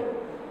Mashariki.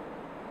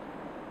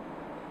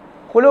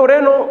 Kule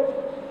Ureno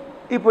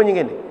ipo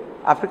nyingine,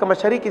 Afrika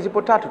Mashariki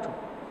zipo 3 tu.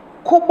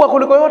 Kubwa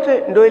kuliko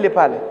yote ndio ile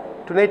pale,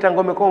 tunaita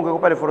ngome kongwe, iko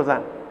pale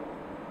Forodhani.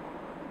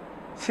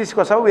 Sisi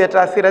kwa sababu ya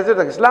taathira zetu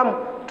za Kiislamu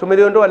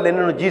tumeliondoa ile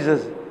neno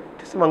Jesus,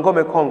 tusema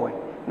ngome kongwe.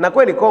 Na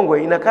kweli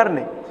kongwe ina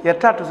karne ya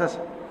 3 sasa.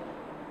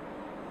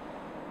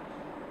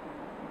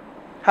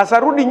 Hasa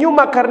rudi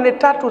nyuma karne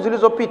 3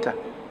 zilizopita,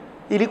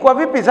 ilikuwa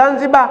vipi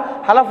Zanzibar?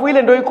 Halafu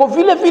ile ndio iko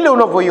vile vile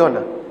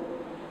unavyoiona.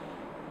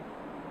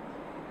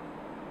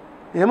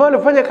 Jamaa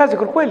walifanya kazi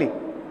kwa kweli.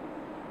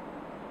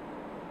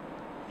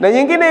 Na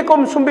nyingine iko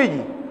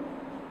Msumbiji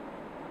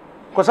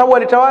kwa sababu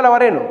walitawala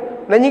Wareno,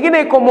 na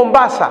nyingine iko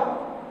Mombasa.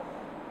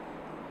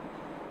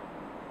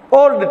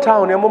 old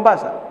town ya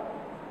Mombasa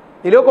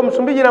iliyoko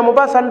Msumbiji na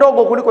Mombasa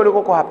ndogo kuliko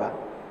iliyoko hapa.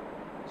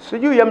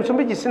 Sijui ya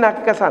Msumbiji sina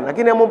hakika sana,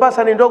 lakini ya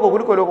Mombasa ni ndogo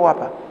kuliko iliyoko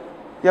hapa.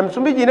 Ya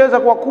Msumbiji inaweza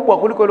kuwa kubwa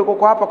kuliko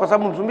iliyoko hapa kwa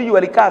sababu Msumbiji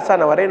walikaa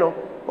sana Wareno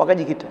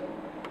wakajikita.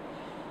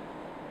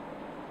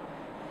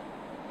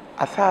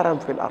 Atharan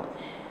fil ardh,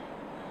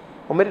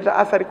 umeleta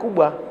athari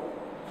kubwa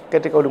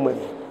katika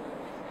ulimwengu,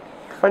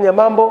 kufanya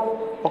mambo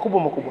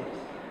makubwa makubwa.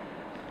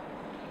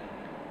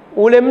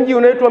 Ule mji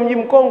unaitwa mji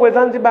mkongwe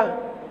Zanzibar,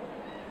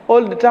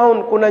 old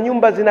town, kuna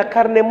nyumba zina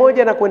karne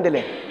moja na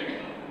kuendelea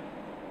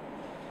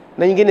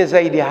na nyingine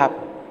zaidi ya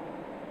hapo.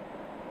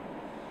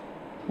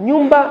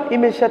 Nyumba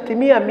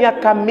imeshatimia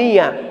miaka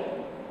 100.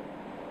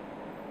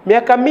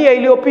 Miaka 100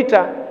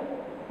 iliyopita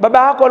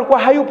baba yako alikuwa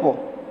hayupo,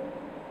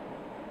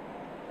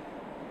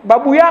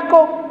 babu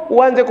yako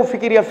uanze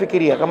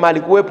kufikiria kama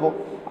alikuwepo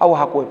au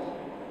hakuwepo.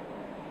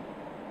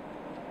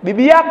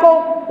 Bibi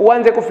yako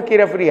uanze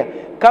kufikiria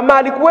kama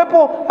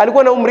alikuwepo,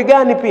 alikuwa na umri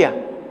gani pia.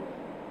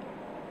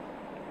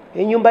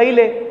 Hii nyumba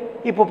ile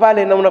ipo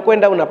pale na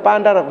unakwenda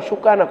unapanda na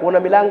kushuka na kuona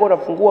milango,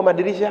 unafungua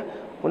madirisha,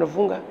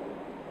 unafunga.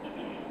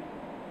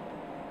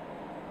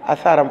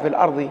 Atharan fil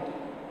ardhi,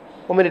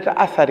 umeleta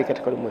athari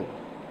katika ulimwengu.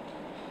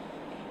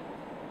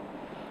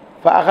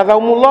 Fa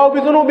akhadhahumullahu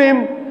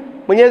bidhunubihim,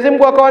 Mwenyezi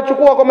Mungu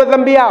akawachukua kwa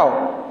madhambi yao.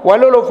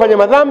 Wale waliofanya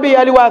madhambi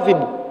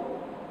aliwaadhibu.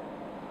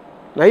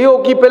 Na hiyo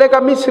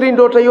ukipeleka Misri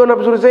ndio utaiona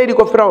vizuri zaidi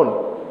kwa Firauni.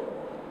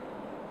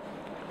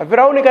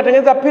 Firauni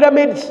katengeneza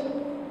pyramids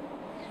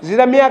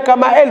zina miaka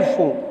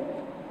maelfu,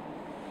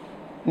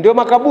 ndio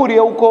makaburi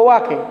ya ukoo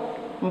wake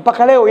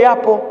mpaka leo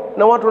yapo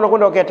na watu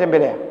wanakwenda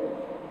wakiyatembelea.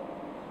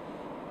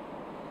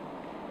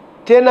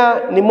 Tena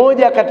ni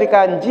moja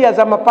katika njia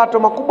za mapato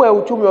makubwa ya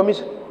uchumi wa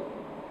Misri.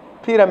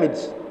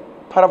 Pyramids,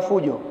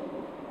 parafujo,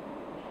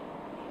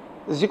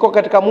 ziko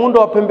katika muundo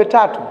wa pembe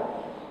 3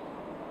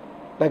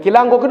 na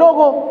kilango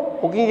kidogo,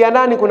 ukiingia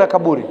ndani kuna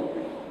kaburi.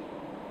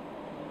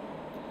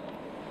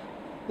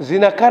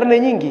 Zina karne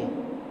nyingi,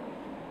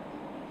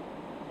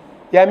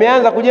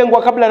 yameanza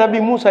kujengwa kabla Nabii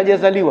Musa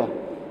hajazaliwa.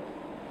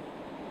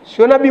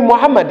 Sio Nabii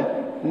Muhammad,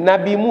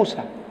 Nabii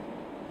Musa.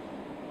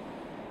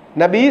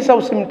 Nabii Isa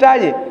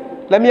usimtaje,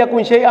 lam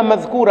yakun shay'an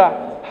madhkura,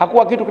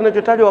 hakuwa kitu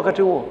kinachotajwa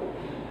wakati huo.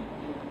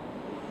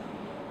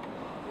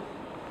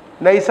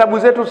 Na hisabu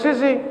zetu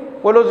sisi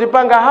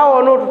waliozipanga hao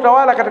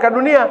wanaotutawala katika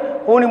dunia,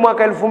 huu ni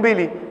mwaka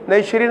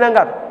 2020 na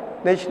ngapi?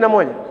 Na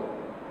 21.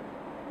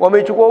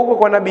 Wameichukua huko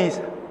kwa Nabii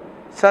Isa.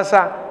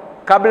 Sasa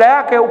kabla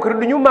yake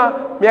ukirudi nyuma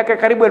miaka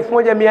karibu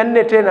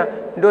 1400 tena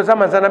ndio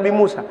zama za Nabii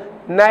Musa,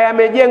 na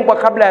yamejengwa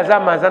kabla ya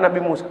zama za Nabii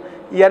Musa.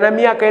 Yana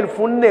miaka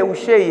 4000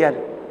 ushei yale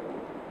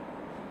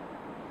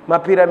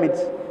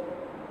mapyramids.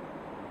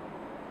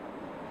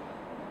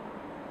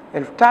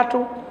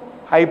 3000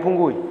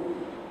 haipungui,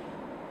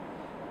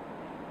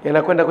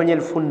 yanakwenda kwenye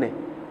 4000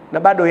 na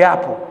bado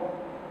yapo.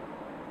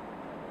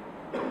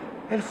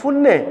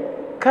 4000,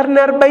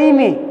 karne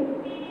 40,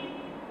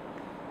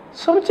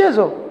 sio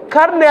mchezo.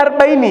 Karne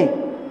 40,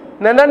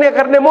 na ndani ya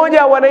karne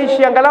moja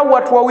wanaishi angalau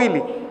watu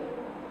 2.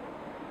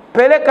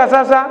 Peleka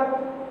sasa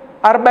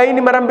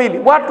 40 mara 2,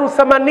 watu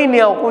 80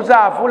 hao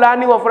kuzaa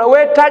fulani wa fulani.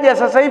 Wewe taja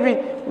sasa hivi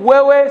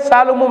wewe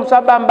SALUM,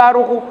 Msabbah,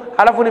 Mbaruku,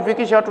 alafu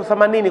nifikishe watu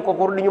 80 kwa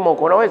kurudi nyuma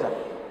huko, unaweza?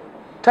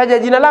 Taja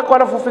jina lako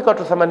alafu fika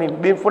watu 80,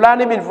 bin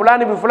fulani bin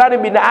fulani bin fulani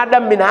bin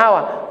Adam bin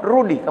Hawa,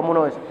 rudi kama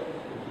unaweza.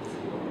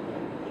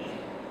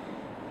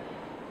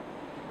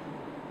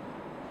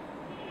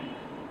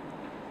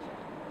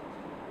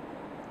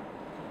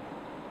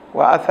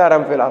 Wa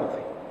atharan fil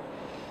ardhi,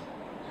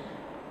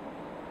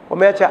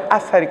 wameacha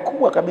athari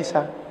kubwa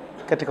kabisa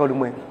katika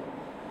ulimwengu.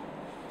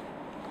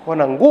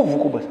 Wana nguvu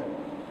kubwa sana.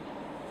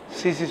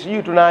 Sisi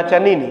sijui tunaacha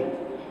nini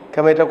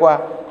kama itakuwa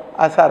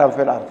atharan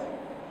fil ardhi.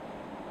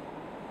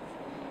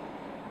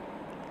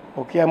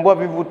 Ukiambiwa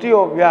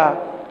vivutio vya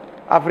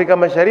Afrika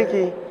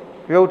Mashariki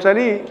vya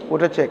utalii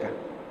utacheka.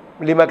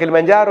 Mlima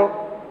Kilimanjaro,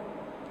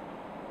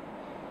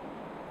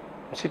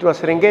 msitu wa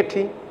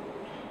Serengeti,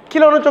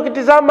 kila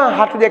unachokitizama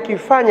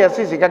hatujakifanya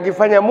sisi,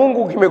 kakifanya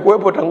Mungu,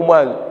 kimekuwepo tangu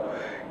mwanzo.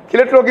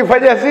 Kile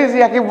tunokifanya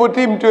sisi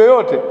hakivutii mtu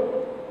yoyote.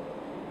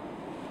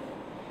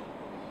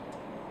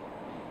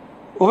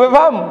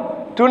 Umefahamu?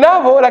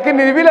 Tunavyo,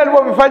 lakini ni vile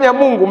alivyofanya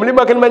Mungu.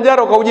 Mlima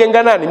Kilimanjaro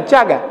kaujenga nani?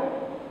 Mchaga.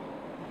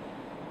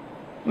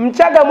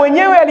 Mchaga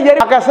mwenyewe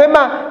alijaribu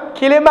akasema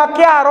kilema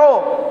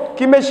kyaro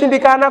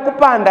kimeshindikana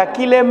kupanda,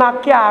 kilema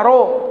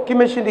kyaro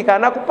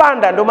kimeshindikana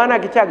kupanda, ndio maana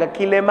Kichaga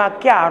kilema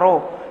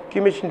kyaro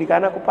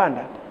kimeshindikana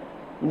kupanda.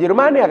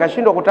 Mjerumani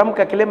akashindwa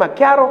kutamka kilema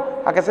kyaro,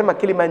 akasema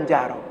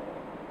Kilimanjaro.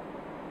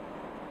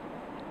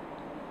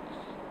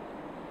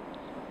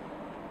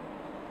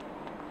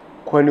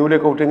 Kwani ule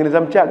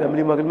kautengeneza Mchaga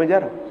mlima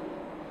Kilimanjaro?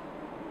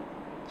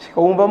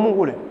 Sikaumba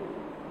Mungu ule?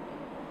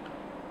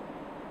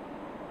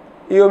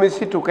 Hiyo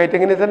misitu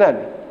kaitengeneza nani?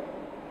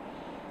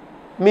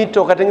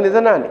 Mito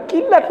katengeneza nani?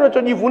 Kila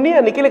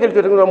tunachojivunia ni kile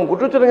kilichotengenezwa Mungu.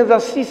 Tunachotengeneza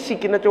sisi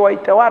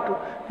kinachowaita watu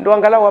ndio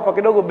angalau hapa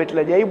kidogo Beti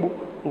la Jaibu,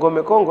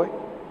 Ngome Kongwe.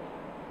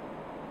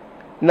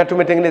 Na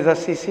tumetengeneza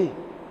sisi.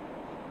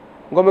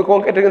 Ngome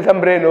Kongwe tengeneza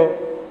Mreno,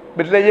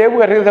 Betlehem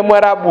katika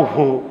Mwarabu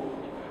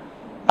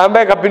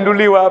ambaye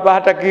kapinduliwa hapa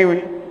hata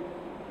kiwi.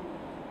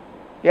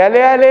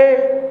 Yale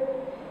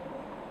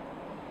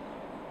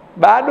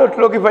bado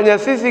tulokifanya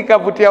sisi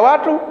kavutia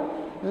watu,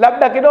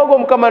 labda kidogo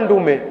mkama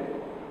Ndume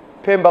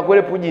Pemba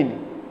kule Pujini,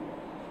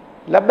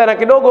 labda na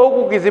kidogo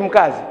huku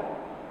Kizimkazi.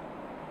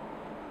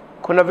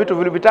 Kuna vitu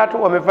vile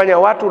vitatu wamefanya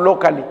watu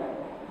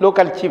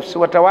local chiefs,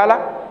 watawala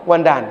wa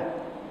ndani.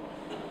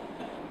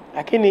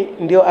 Lakini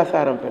ndio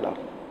athara mpela,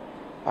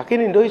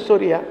 lakini ndio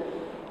historia,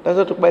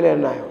 lazima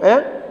tukubaliane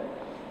nayo.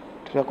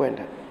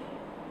 Tunakwenda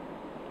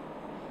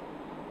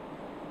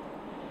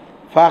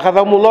fa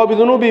akhadhamullahu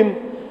bidhunubihim,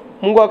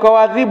 Mungu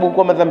akawaadhibu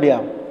kwa madhambi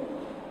yao,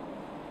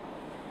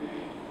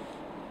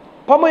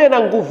 pamoja na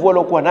nguvu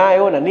waliokuwa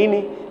nayo na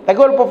nini,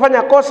 lakini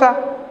walipofanya kosa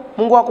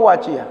Mungu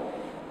hakuwaachia.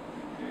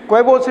 Kwa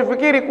hivyo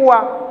usifikiri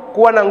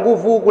kuwa na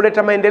nguvu,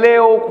 kuleta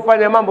maendeleo,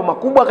 kufanya mambo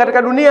makubwa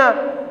katika dunia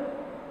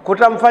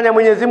kutamfanya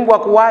Mwenyezi Mungu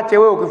akuache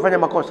wewe ukifanya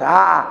makosa.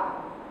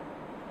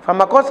 Fa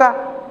makosa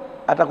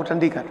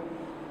atakutandika tu.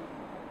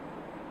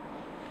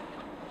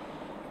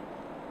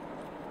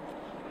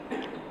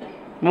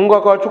 Mungu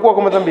akawachukua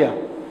kwa madhambi yao.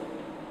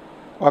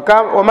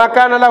 Wama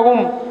kana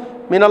lahum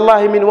min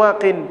Allahi min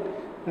waqin,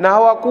 na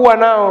hawakuwa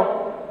nao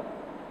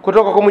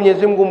kutoka kwa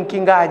Mwenyezi Mungu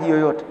mkingaji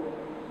yoyote.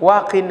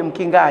 Waqin,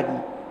 mkingaji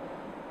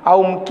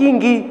au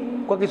mkingi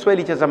kwa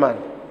Kiswahili cha zamani.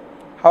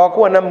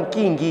 Hawakuwa na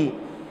mkingi.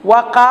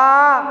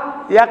 Waqa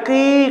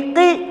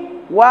yaqiqi,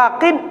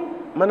 waqin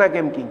maana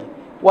yake mkingi.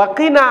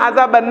 Waqina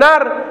adhaban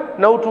nar,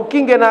 na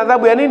utukinge na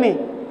adhabu ya nini?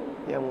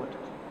 Ya moto.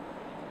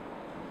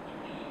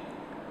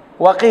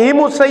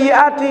 Waqihimu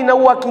sayiati, na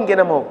uwakinge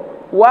na maovu.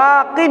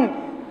 Waqin,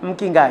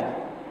 mkingaji.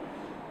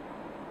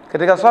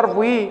 Katika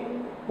sarfu hii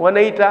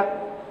wanaita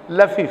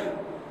lafif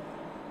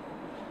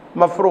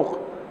mafruq.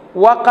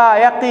 Waqa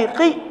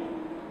yaqiqi,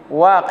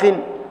 waqin,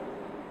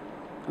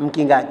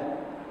 mkingaji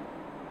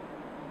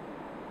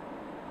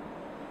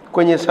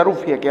kwenye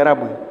sarufi ya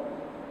Kiarabu.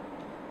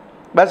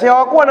 Basi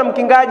hawakuwa na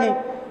mkingaji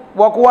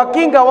wa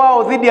kuwakinga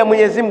wao dhidi ya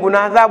Mwenyezi Mungu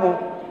na adhabu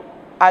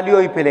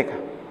aliyoipeleka.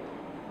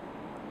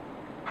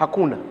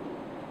 Hakuna.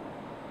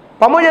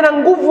 Pamoja na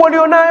nguvu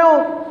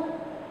walionayo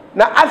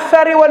na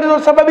athari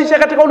walizosababisha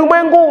katika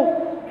ulimwengu,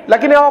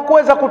 lakini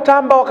hawakuweza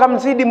kutamba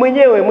wakamzidi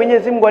mwenyewe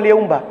Mwenyezi Mungu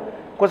aliyeumba,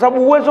 kwa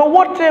sababu uwezo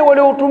wote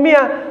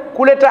walioutumia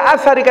kuleta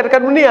athari katika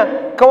dunia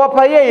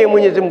kawapa yeye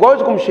Mwenyezi Mungu,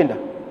 hawezi kumshinda.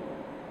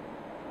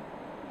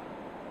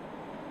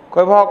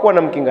 Kwa hivyo hawakuwa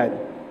na mkingaji.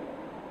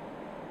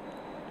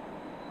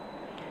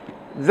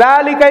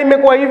 Dhalika,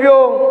 imekuwa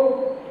hivyo,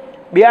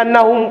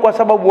 biannahum, kwa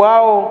sababu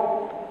wao,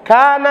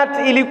 kanat,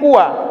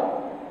 ilikuwa,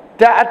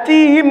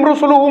 taatihim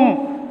rusuluhum,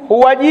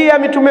 huwajia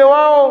mitume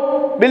wao,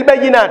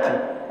 bilbayinati,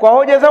 kwa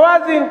hoja za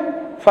wazi,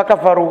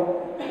 fakafaru,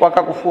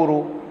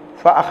 wakakufuru,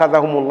 fa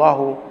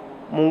akhadhahumullahu,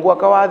 Mungu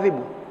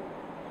akawaadhibu.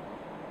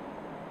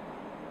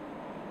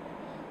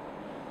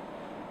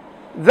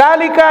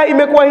 Dhalika,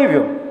 imekuwa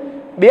hivyo,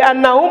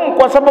 biannahum,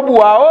 kwa sababu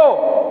wao,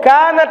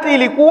 kanat,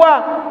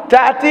 ilikuwa,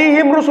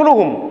 taatihim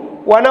rusuluhum,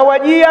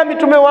 wanawajia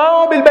mitume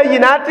wao,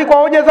 bilbayinati, kwa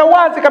hoja za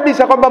wazi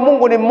kabisa kwamba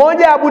Mungu ni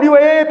mmoja,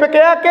 abudiwe yeye peke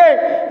yake.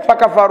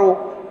 Fakafaru,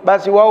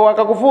 basi wao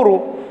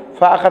wakakufuru,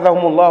 fa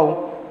akhadhahumullahu,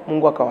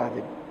 Mungu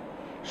akawaadhibu.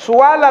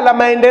 Suala la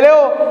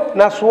maendeleo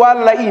na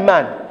suala la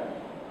imani,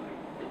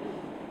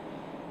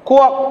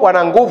 kuwa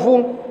wana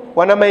nguvu,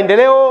 wana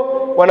maendeleo,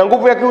 wana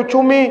nguvu ya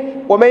kiuchumi,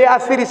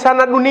 wameiathiri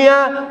sana dunia,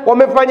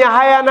 wamefanya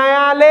haya na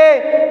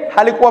yale,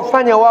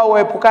 halikuwafanya wao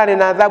waepukane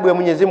na adhabu ya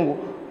Mwenyezi Mungu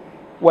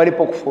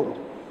walipokufuru.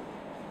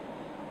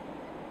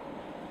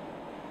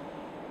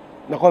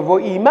 Na kwa hivyo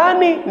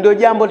imani ndio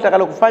jambo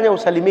litakalokufanya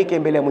usalimike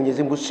mbele ya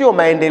Mwenyezi Mungu, sio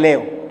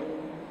maendeleo.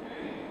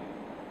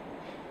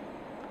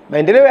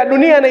 Maendeleo ya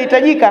dunia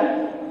yanahitajika,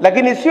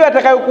 lakini sio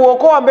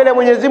atakayokuokoa mbele ya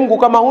Mwenyezi Mungu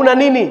kama huna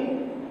nini?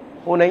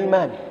 Huna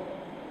imani.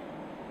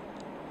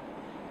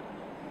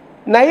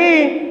 Na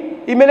hii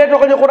imeletwa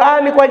kwenye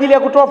Qur'ani kwa ajili ya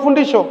kutoa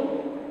fundisho,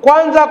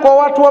 kwanza kwa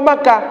watu wa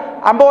Maka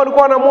ambao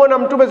walikuwa wanamuona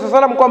Mtume sallallahu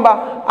alaihi wasallam kwamba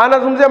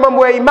anazungumzia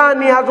mambo ya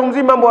imani,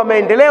 hazungumzii mambo ya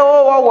maendeleo,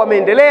 wao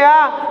wameendelea,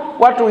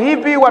 watu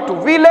hivi, watu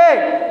vile.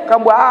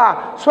 Kamba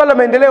swala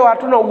maendeleo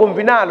hatuna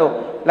ugomvi nalo,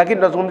 lakini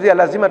tunazungumzia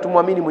lazima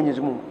tumwamini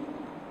Mwenyezi Mungu.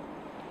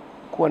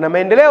 Kuwa na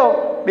maendeleo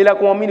bila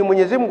kumwamini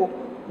Mwenyezi Mungu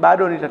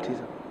bado ni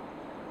tatizo.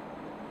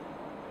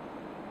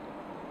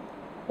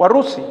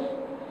 Warusi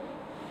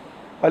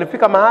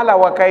walifika mahala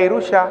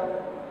wakairusha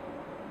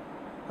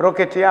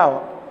roketi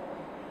yao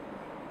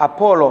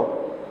Apollo,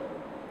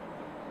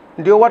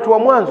 ndio watu wa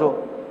mwanzo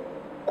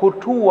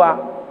kutua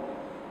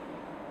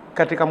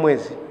katika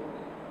mwezi.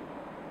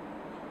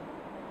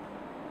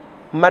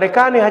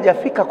 Marekani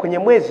hajafika kwenye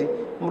mwezi,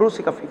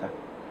 Mrusi kafika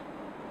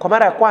kwa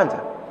mara ya kwanza,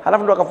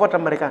 halafu ndo akafuata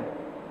Marekani.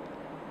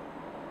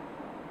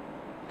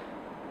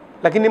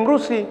 Lakini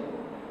Mrusi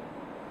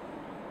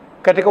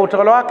katika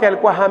utawala wake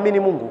alikuwa haamini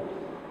Mungu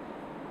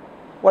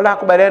wala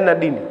hakubaliana na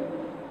dini.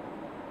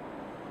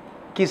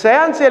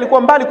 Kisayansi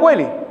alikuwa mbali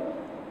kweli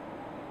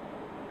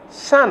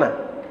sana.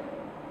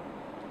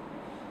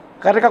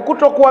 Katika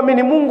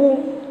kutokuamini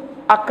Mungu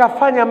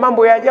akafanya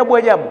mambo ya ajabu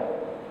ajabu.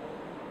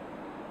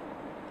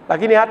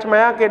 lakini hatima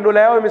yake dola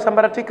yao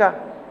imesambaratika.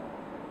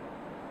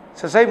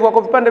 Sasa hivi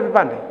wako vipande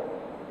vipande,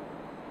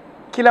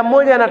 kila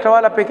mmoja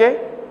anatawala peke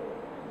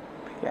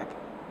yake.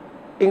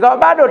 Ingawa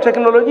bado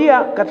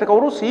teknolojia katika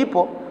Urusi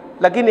ipo,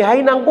 lakini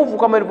haina nguvu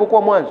kama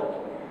ilivyokuwa mwanzo.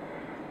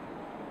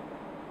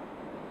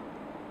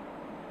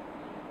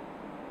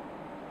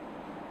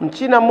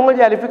 Mchina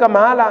mmoja alifika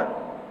mahala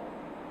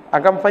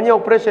akamfanyia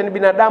operation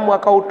binadamu,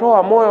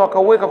 akautoa moyo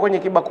akauweka kwenye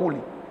kibakuli,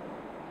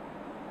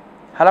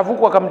 halafu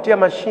huko akamtia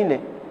mashine,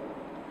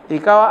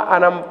 ikawa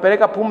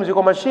anampeleka pumzi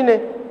kwa mashine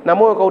na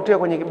moyo kautia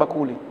kwenye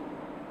kibakuli.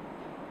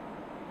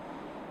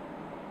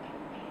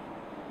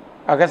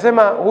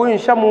 Akasema huyu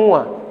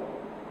nishamuua,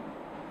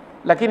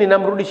 lakini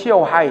namrudishia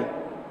uhai.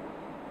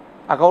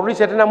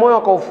 Akaurudisha tena moyo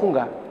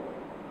akaufunga,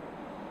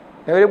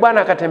 na yule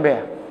bwana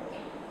akatembea.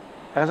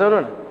 Akasema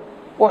unaona,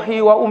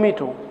 uhi wa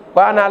umitu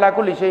wa ana ala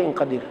kulli shay'in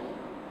qadir.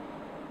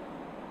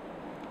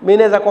 Mimi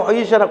naweza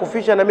kuhuisha na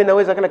kufisha, na mimi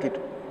naweza kila kitu.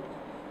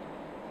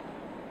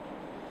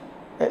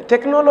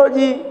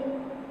 Teknoloji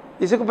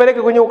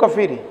isikupeleke kwenye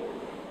ukafiri.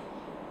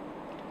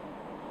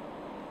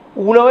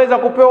 Unaweza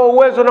kupewa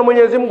uwezo na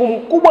Mwenyezi Mungu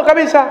mkubwa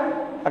kabisa,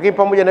 lakini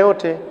pamoja na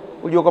yote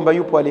ujue kwamba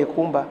yupo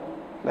aliyekuumba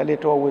na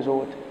aliyetoa uwezo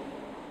wote.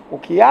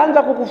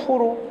 Ukianza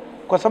kukufuru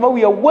kwa sababu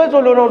ya uwezo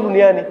ulionao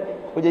duniani,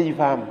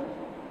 hujajifahamu,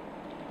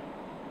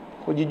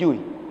 hujijui.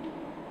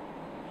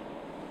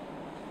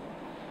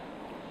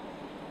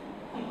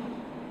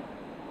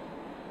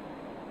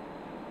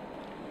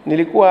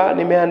 Nilikuwa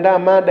nimeandaa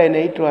mada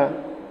inaitwa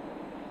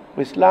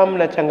Uislamu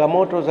na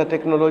changamoto za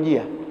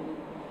teknolojia.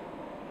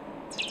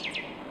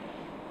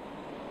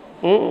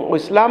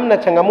 Uislamu na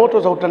changamoto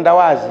za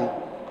utandawazi.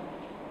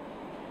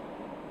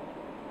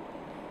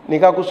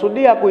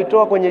 Nikakusudia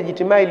kuitoa kwenye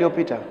ijtimaa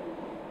iliyopita.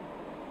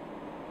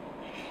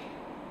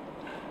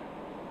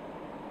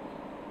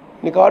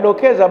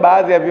 Nikawadokeza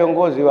baadhi ya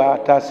viongozi wa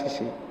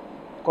taasisi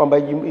kwamba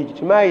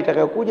ijtimaa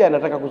itakayokuja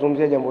nataka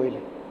kuzungumzia jambo hili.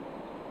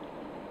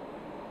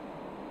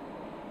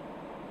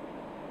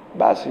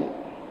 Basi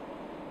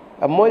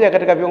mmoja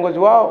katika viongozi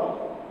wao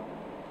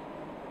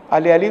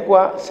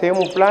alialikwa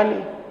sehemu fulani,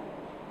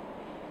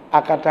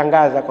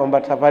 akatangaza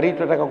kwamba safari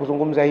tunataka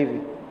kuzungumza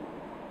hivi.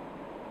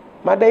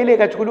 Mada ile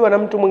ikachukuliwa na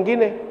mtu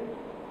mwingine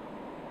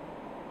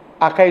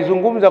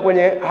akaizungumza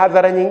kwenye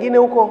hadhara nyingine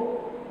huko,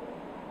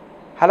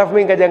 halafu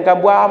mimi ngaja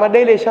nikambwa mada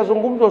ile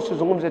ishazungumzwa,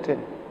 usizungumze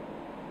tena.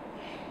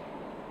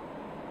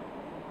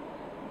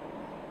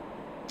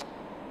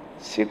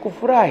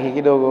 Sikufurahi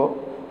kidogo,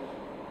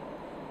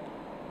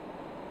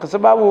 kwa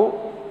sababu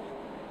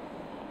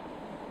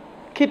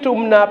kitu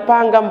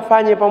mnapanga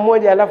mfanye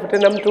pamoja, alafu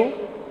tena mtu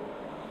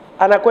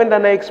anakwenda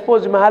na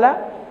expose mahala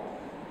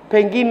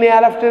pengine,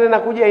 alafu tena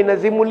nakuja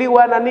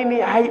inazimuliwa na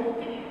nini.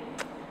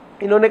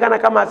 Inaonekana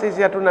kama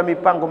sisi hatuna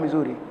mipango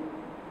mizuri.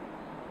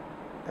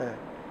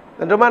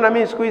 Na ndio maana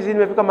mimi siku hizi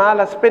nimefika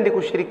mahala sipendi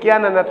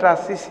kushirikiana na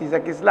taasisi za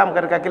Kiislamu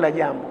katika kila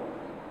jambo.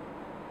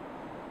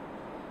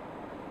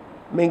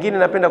 Mengine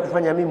napenda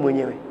kufanya mimi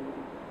mwenyewe.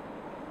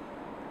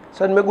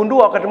 Sasa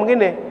nimegundua wakati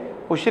mwingine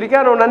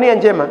ushirikiano una nia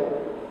njema,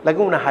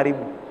 lakini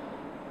unaharibu.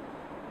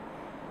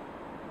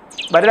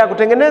 Badala ya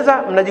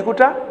kutengeneza,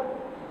 mnajikuta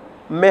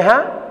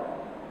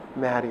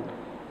mmeharibu.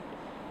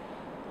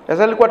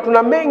 Sasa ilikuwa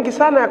tuna mengi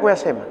sana ya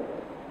kuyasema.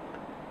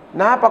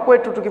 Na hapa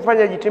kwetu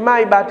tukifanya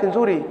ijtimaa, bahati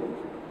nzuri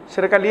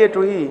serikali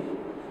yetu hii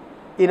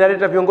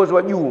inaleta viongozi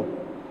wa juu.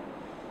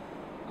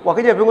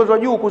 Wakija viongozi wa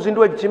juu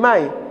kuzindua ijtimaa,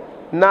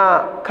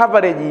 na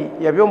coverage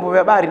ya vyombo vya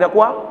habari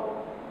inakuwa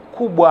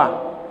kubwa.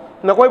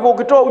 Na kwa hivyo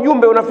ukitoa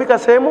ujumbe unafika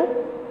sehemu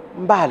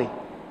mbali.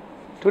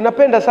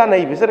 Tunapenda sana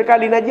hivi.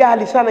 Serikali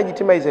inajali sana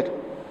ijtimaa zetu.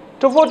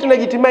 Tofauti na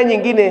ijtimaa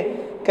nyingine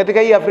katika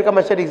hii Afrika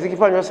Mashariki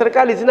zikifanywa,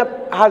 serikali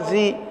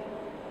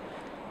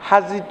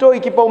hazitoi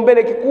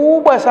kipaumbele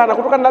kikubwa sana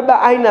kutokana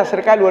labda aina ya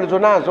serikali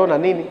walizonazo na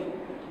nini.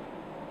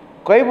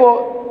 Kwa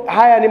hivyo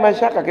haya ni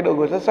mashaka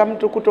kidogo. Sasa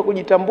mtu kuto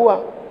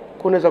kujitambua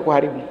kunaweza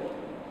kuharibu.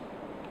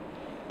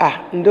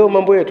 Ndio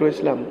mambo yetu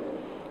Waislamu.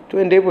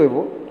 Tuende hivyo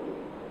hivyo.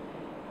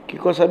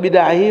 Kikosa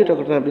bid'a hii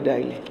utakutana bid'a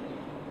ile.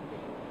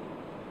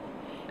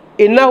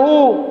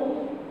 Innahu,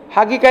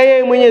 hakika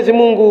yeye Mwenyezi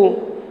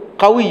Mungu,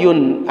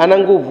 qawiyun, ana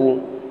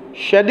nguvu,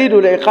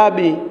 shadidul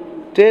iqabi,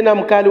 tena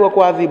mkali wa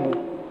kuadhibu.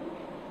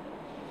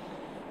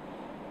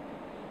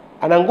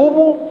 Ana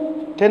nguvu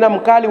tena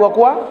mkali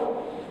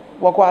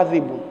wa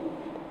kuadhibu.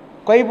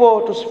 Kwa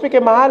hivyo tusifike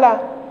mahala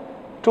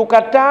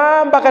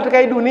tukatamba katika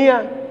hii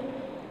dunia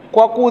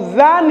kwa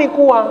kudhani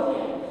kuwa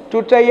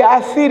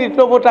tutaiathiri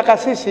tunavyotaka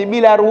sisi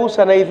bila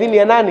ruhusa na idhini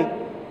ya nani?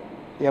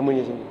 Ya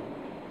Mwenyezi Mungu.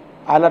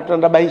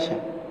 Anatutandabaisha.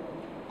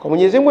 Kwa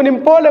Mwenyezi Mungu ni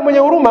mpole, mwenye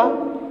huruma,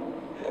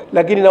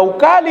 lakini na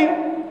ukali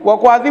wa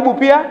kuadhibu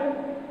pia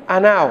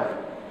anao.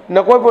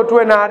 Na kwa hivyo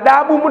tuwe na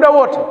adabu muda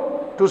wote,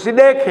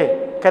 tusideke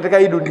katika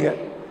hii dunia.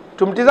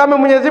 Tumtizame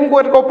Mwenyezi Mungu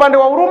katika upande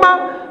wa huruma,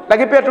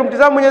 lakini pia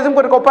tumtizame Mwenyezi Mungu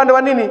katika upande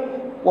wa nini?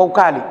 Wa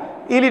ukali.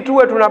 Ili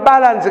tuwe tuna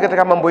balance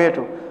katika mambo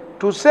yetu.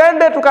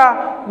 Tusende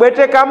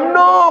tukabweteka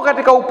mno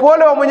katika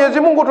upole wa Mwenyezi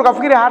Mungu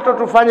tukafikiri hata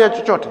tufanye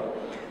chochote.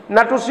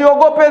 Na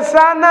tusiogope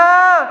sana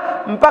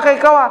mpaka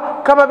ikawa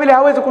kama vile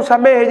hawezi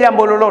kusamehe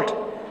jambo lolote.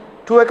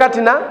 tuwe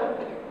kati na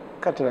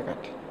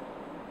kati.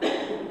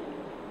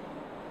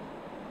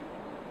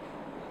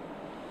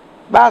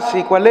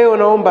 Basi kwa leo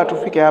naomba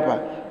tufike hapa,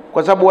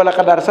 kwa sababu wala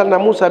qad arsalna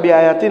Musa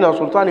biayatina wa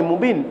sultani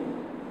mubin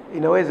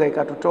inaweza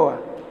ikatutoa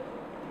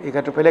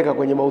ikatupeleka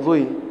kwenye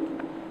maudhui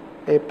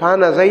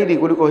pana zaidi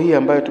kuliko hii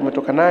ambayo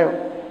tumetoka nayo,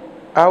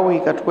 au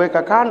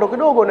ikatuweka kando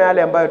kidogo na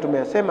yale ambayo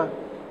tumeyasema.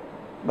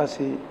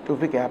 Basi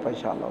tufike hapa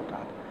insha Allah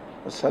taala.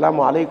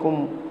 Assalamu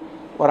alaikum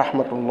wa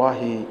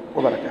rahmatullahi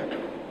wa barakatuh.